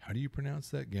 how do you pronounce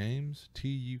that? Games,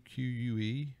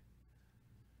 TUQUE.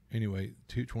 Anyway,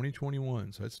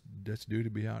 2021, so that's due to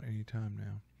be out anytime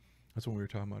now. That's what we were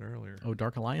talking about earlier. Oh,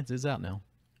 Dark Alliance is out now.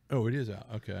 Oh, it is out.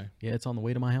 Okay. Yeah, it's on the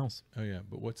way to my house. Oh yeah,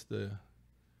 but what's the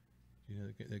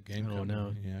game? Oh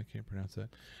no. Yeah, I can't pronounce that.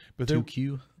 But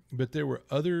 2Q. But there were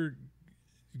other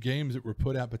games that were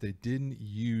put out, but they didn't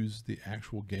use the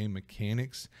actual game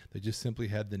mechanics. They just simply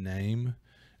had the name.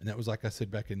 And that was, like I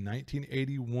said, back in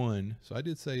 1981. So I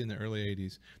did say in the early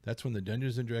 80s. That's when the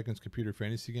Dungeons and Dragons computer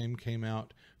fantasy game came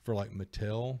out for like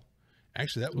Mattel.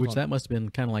 Actually, that must have been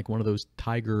kind of like one of those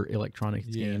Tiger Electronics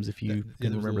games, if you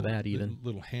can remember that even.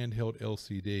 Little handheld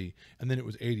LCD. And then it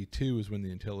was 82 is when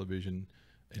the Intellivision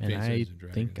and I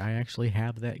think I actually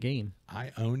have that game.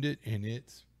 I owned it, and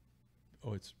it's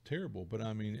terrible. But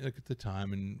I mean, look at the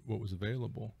time and what was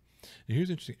available. And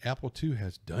here's interesting. Apple II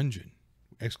has Dungeon! !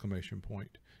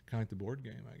 Kind of like the board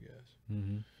game, I guess.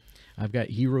 Mm-hmm. I've got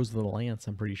Heroes of the Lance,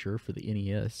 I'm pretty sure, for the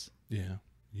NES. Yeah.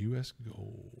 U.S.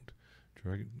 Gold.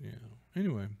 Dragon. Yeah.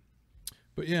 Anyway.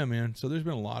 But yeah, man. So there's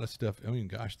been a lot of stuff. I mean,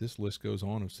 gosh, this list goes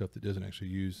on of stuff that doesn't actually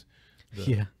use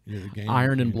the game.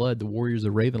 Iron and Blood, the Warriors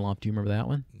of Ravenloft. Do you remember that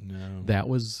one? No. That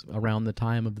was around the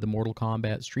time of the Mortal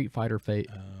Kombat Street Fighter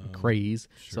craze.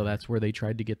 Sure. So that's where they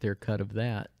tried to get their cut of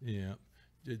that. Yeah.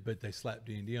 But they slapped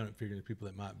D&D on it, figuring the people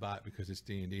that might buy it because it's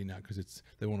D&D, not because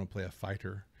they want to play a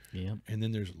fighter. Yeah. And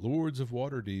then there's Lords of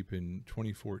Waterdeep in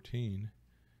 2014.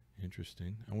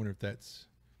 Interesting. I wonder if that's,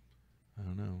 I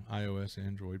don't know, iOS,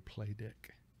 Android Play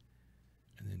Deck.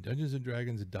 And then Dungeons and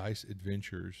Dragons Dice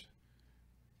Adventures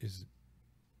is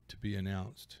to be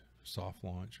announced, soft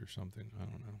launch or something. I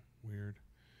don't know. Weird.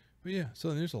 But yeah,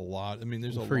 so there's a lot. I mean,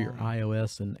 there's a lot for your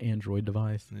iOS and Android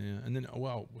device. Yeah, and then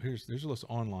there's a list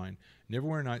online.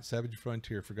 Neverwinter Nights, Savage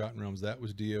Frontier, Forgotten Realms. That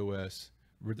was DOS.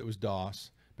 That was DOS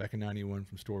back in '91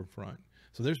 from Storefront.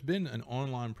 So there's been an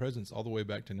online presence all the way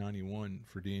back to '91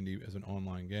 for D&D as an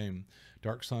online game.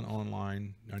 Dark Sun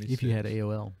Online '96. If you had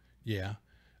AOL. Yeah.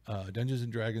 Dungeons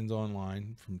and Dragons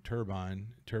Online from Turbine.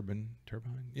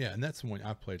 Yeah, and that's the one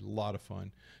I've played. A lot of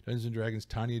fun. Dungeons and Dragons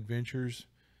Tiny Adventures.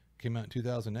 came out in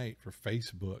 2008 for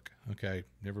Facebook. Okay,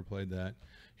 never played that.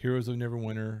 Heroes of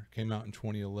Neverwinter came out in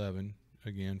 2011.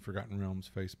 Again, Forgotten Realms,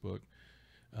 Facebook.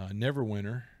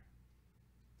 Neverwinter.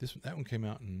 That one came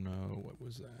out in what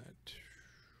was that?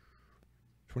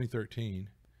 2013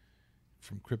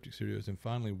 from Cryptic Studios, and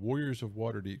finally Warriors of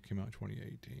Waterdeep came out in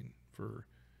 2018 for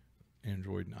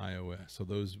Android and iOS. So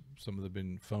those some of them have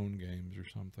been phone games or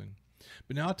something.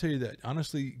 But now I'll tell you that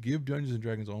honestly, give Dungeons and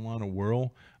Dragons Online a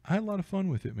whirl. I had a lot of fun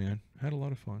with it, man. I had a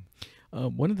lot of fun.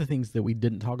 One of the things that we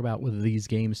didn't talk about with these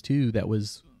games too that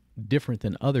was different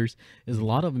than others is a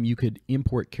lot of them you could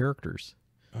import characters.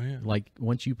 Oh yeah. Like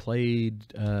once you played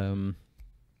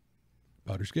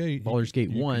Baldur's Gate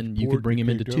 1, you could bring him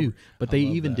into 2. But they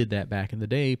even did that back in the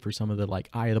day for some of the like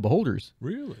Eye of the Beholders.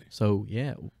 Really? So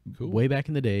yeah, cool. Way back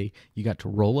in the day, you got to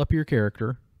roll up your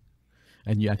character,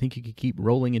 and I think you could keep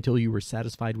rolling until you were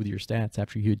satisfied with your stats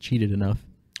after you had cheated enough.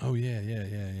 Oh yeah.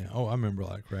 Oh, I remember all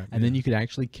that crap. And then you could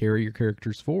actually carry your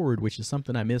characters forward, which is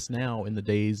something I miss now in the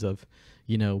days of,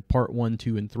 part 1,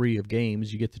 2, and 3 of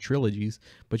games. You get the trilogies,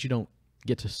 but you don't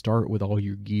get to start with all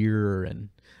your gear. And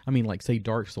I mean, like say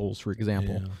Dark Souls, for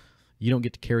example, you don't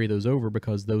get to carry those over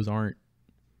because those aren't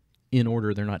in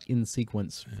order. They're not in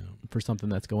sequence for something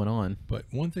that's going on. But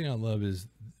one thing I love is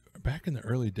back in the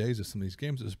early days of some of these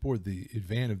games, it was more the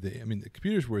advance of the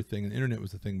computers were a thing and the internet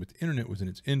was a thing, but the internet was in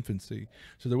its infancy.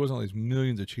 So there wasn't all these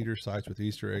millions of cheater sites with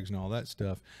Easter eggs and all that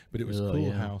stuff. But it was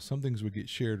cool how some things would get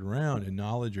shared around and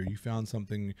knowledge, or you found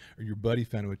something or your buddy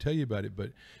found it would tell you about it.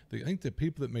 But I think the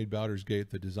people that made Baldur's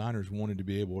Gate, the designers wanted to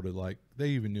be able to they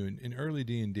even knew in early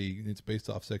D&D, and it's based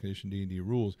off 2nd edition D&D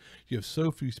rules, you have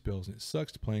so few spells and it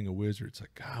sucks playing a wizard. It's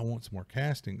like, God, I want some more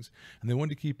castings. And they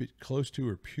wanted to keep it close to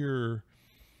or pure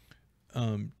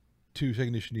to 2nd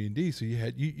edition D&D, so you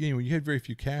had very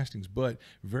few castings, but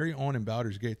very on in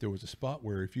Baldur's Gate there was a spot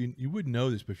where if you wouldn't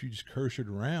know this, but if you just cursored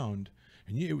around,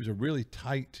 and it was a really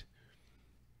tight,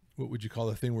 what would you call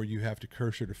the thing where you have to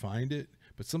cursor to find it,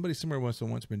 but somebody somewhere once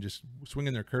been just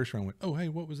swinging their cursor and went, oh hey,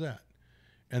 what was that?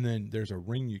 And then there's a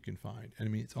ring you can find,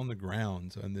 and it's on the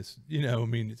grounds on this,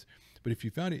 but if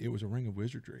you found it, it was a ring of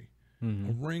wizardry.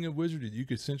 A ring of wizardry. You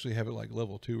could essentially have it like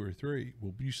level 2 or 3.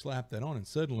 Well, you slap that on, and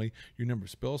suddenly your number of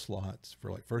spell slots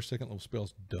for like first, second level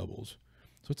spells doubles.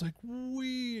 So it's like,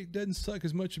 it doesn't suck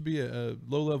as much to be a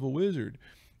low level wizard.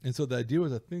 And so the idea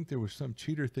was, I think there was some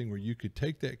cheater thing where you could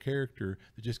take that character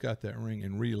that just got that ring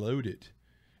and reload it,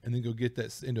 and then go get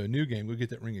that into a new game, go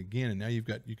get that ring again, and now you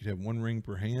could have 1 ring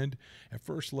per hand. At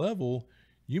first level,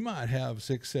 you might have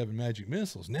 6, 7 magic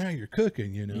missiles. Now you're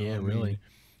cooking, Yeah, really.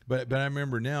 But I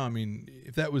remember now,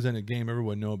 if that was in a game, everyone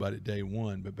would know about it day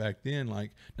one. But back then, not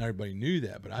everybody knew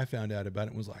that. But I found out about it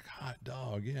and was like, hot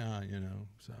dog,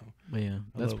 so. Yeah,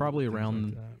 that's probably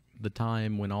around the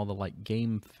time when all the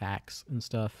game facts and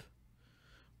stuff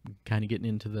kind of getting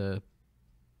into the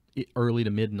early to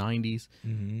mid 90s,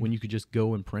 when you could just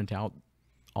go and print out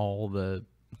all the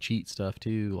cheat stuff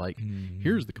too.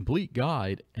 Here's the complete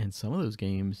guide. And some of those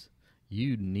games,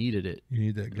 you needed it. You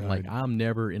need that guide. I'm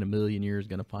never in a million years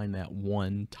going to find that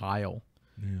one tile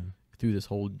through this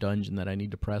whole dungeon that I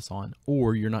need to press on.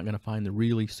 Or you're not going to find the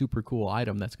really super cool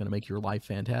item that's going to make your life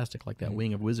fantastic, like that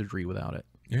Wing of Wizardry without it.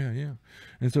 Yeah.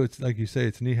 And so it's like you say,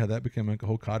 it's neat how that became like a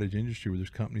whole cottage industry where there's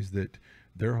companies that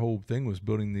their whole thing was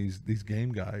building these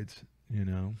game guides,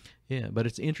 Yeah, but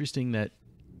it's interesting that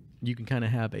you can kind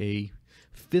of have a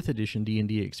 5th edition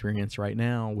D&D experience right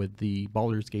now with the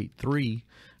Baldur's Gate 3.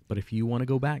 But if you want to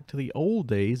go back to the old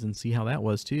days and see how that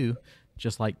was too,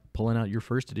 just like pulling out your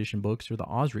 1st edition books or the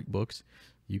Osric books,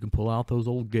 you can pull out those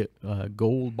old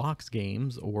gold box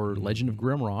games or Legend of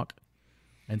Grimrock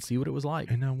and see what it was like.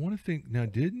 And I want to think, now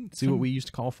what we used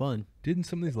to call fun. Didn't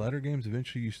some of these latter games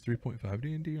eventually use 3.5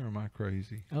 D&D, or am I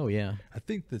crazy? Oh, yeah. I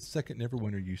think the second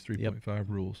Neverwinter used 3.5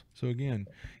 rules. So again,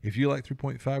 if you like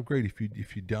 3.5, great.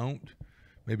 If you don't,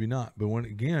 maybe not. But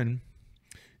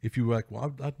if you were like,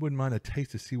 well, I wouldn't mind a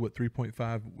taste to see what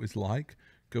 3.5 was like,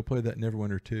 go play that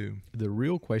Neverwinter 2. The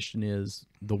real question is,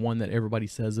 the one that everybody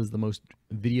says is the most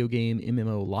video game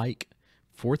MMO-like,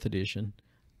 4th edition.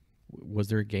 Was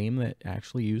there a game that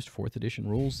actually used 4th edition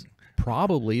rules?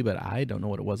 Probably, but I don't know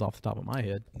what it was off the top of my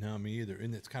head. No, me either.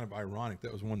 And it's kind of ironic.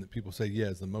 That was one that people say,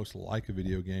 is the most like a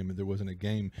video game, and there wasn't a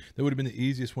game that would have been the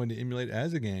easiest one to emulate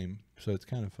as a game. So it's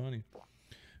kind of funny.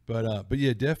 But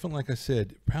yeah, definitely, like I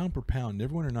said, pound per pound,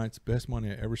 Neverwinter Nights, best money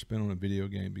I ever spent on a video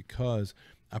game, because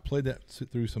I played that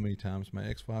through so many times. My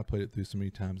X5 played it through so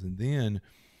many times. And then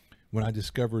when I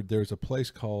discovered there's a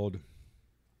place called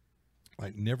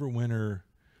Neverwinter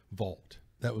Vault,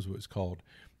 that was what it's called.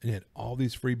 and it had all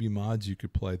these freebie mods you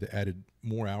could play that added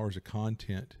more hours of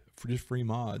content for just free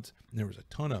mods. And there was a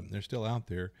ton of them. They're still out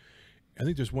there. I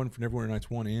think there's one for Neverwinter Nights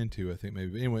 1 and 2, I think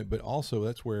maybe. But anyway, but also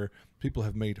that's where people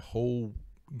have made whole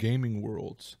gaming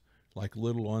worlds, like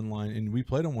little online. And we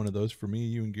played on one of those for me,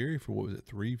 you, and Gary for, what was it,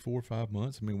 3, 4, 5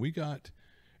 months? I mean, we got,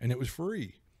 and it was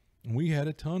free. And we had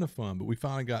a ton of fun, but we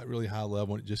finally got really high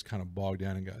level and it just kind of bogged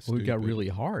down and got stupid. It got really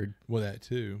hard. Well, that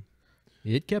too.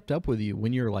 It kept up with you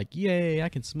when you're like, yay, I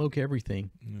can smoke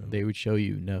everything. No. They would show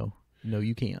you, no,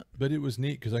 you can't. But it was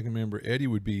neat because I can remember Eddie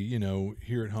would be,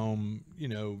 here at home,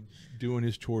 doing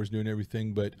his chores, doing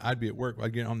everything. But I'd be at work.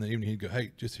 I'd get home in the evening. He'd go,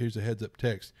 hey, just here's a heads up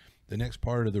text. The next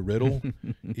part of the riddle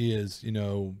is,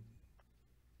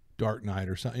 Dark Knight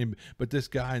or something. But this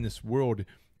guy in this world,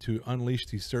 to unleash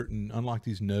unlock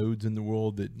these nodes in the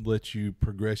world that let you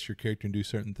progress your character and do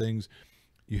certain things,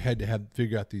 you had to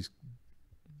figure out the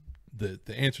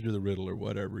answer to the riddle or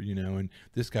whatever, and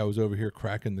this guy was over here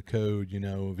cracking the code,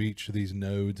 of each of these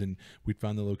nodes, and we'd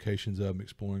find the locations of them,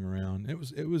 exploring around.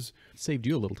 It was saved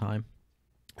you a little time.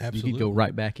 Absolutely. You could go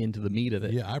right back into the meat of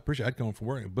it. Yeah, I appreciate it. I'd go home from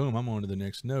work and boom, I'm on to the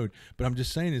next node. But I'm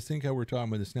just saying, think how we're talking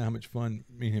about this now, how much fun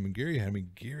me, him, and Gary had. I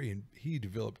mean, he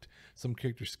developed some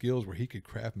character skills where he could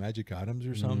craft magic items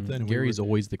or something. And Gary's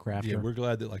always the crafter. Yeah, we're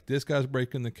glad that this guy's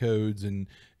breaking the codes and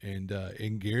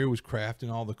Gary was crafting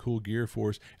all the cool gear for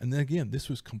us. And then again, this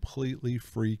was completely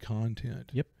free content.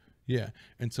 Yep. Yeah,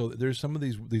 and so there's some of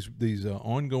these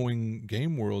ongoing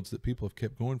game worlds that people have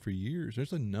kept going for years.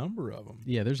 There's a number of them.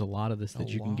 Yeah, there's a lot of this that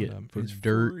you can get for it's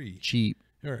dirt free. cheap,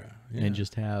 and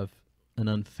just have an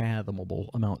unfathomable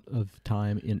amount of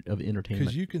time of entertainment.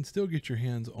 Because you can still get your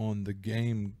hands on the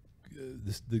game,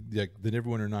 the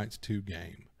Neverwinter Nights 2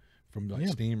 game from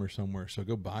Steam or somewhere. So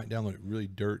go buy it, download it really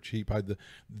dirt cheap. I had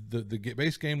the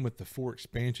base game with the 4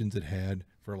 expansions it had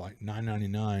for like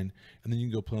 $9.99, and then you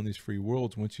can go play on these free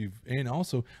worlds and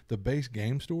also the base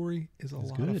game story is a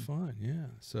lot of fun. Yeah,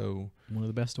 so one of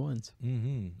the best ones.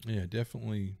 Yeah,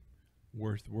 definitely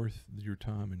worth your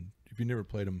time. And if you never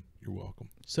played them, you're welcome.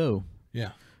 So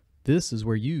yeah, this is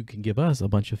where you can give us a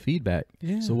bunch of feedback.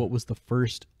 Yeah. So what was the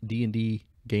first D&D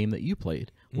game that you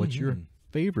played? What's your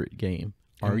favorite game?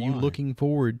 Are you looking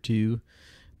forward to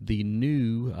the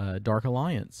new Dark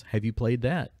Alliance? Have you played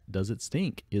that? Does it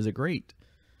stink? Is it great?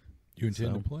 You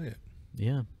intend to play it?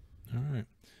 Yeah. All right.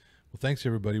 Well, thanks,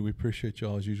 everybody. We appreciate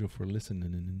y'all, as usual, for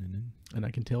listening. And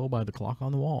I can tell by the clock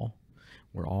on the wall,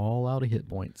 we're all out of hit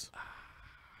points.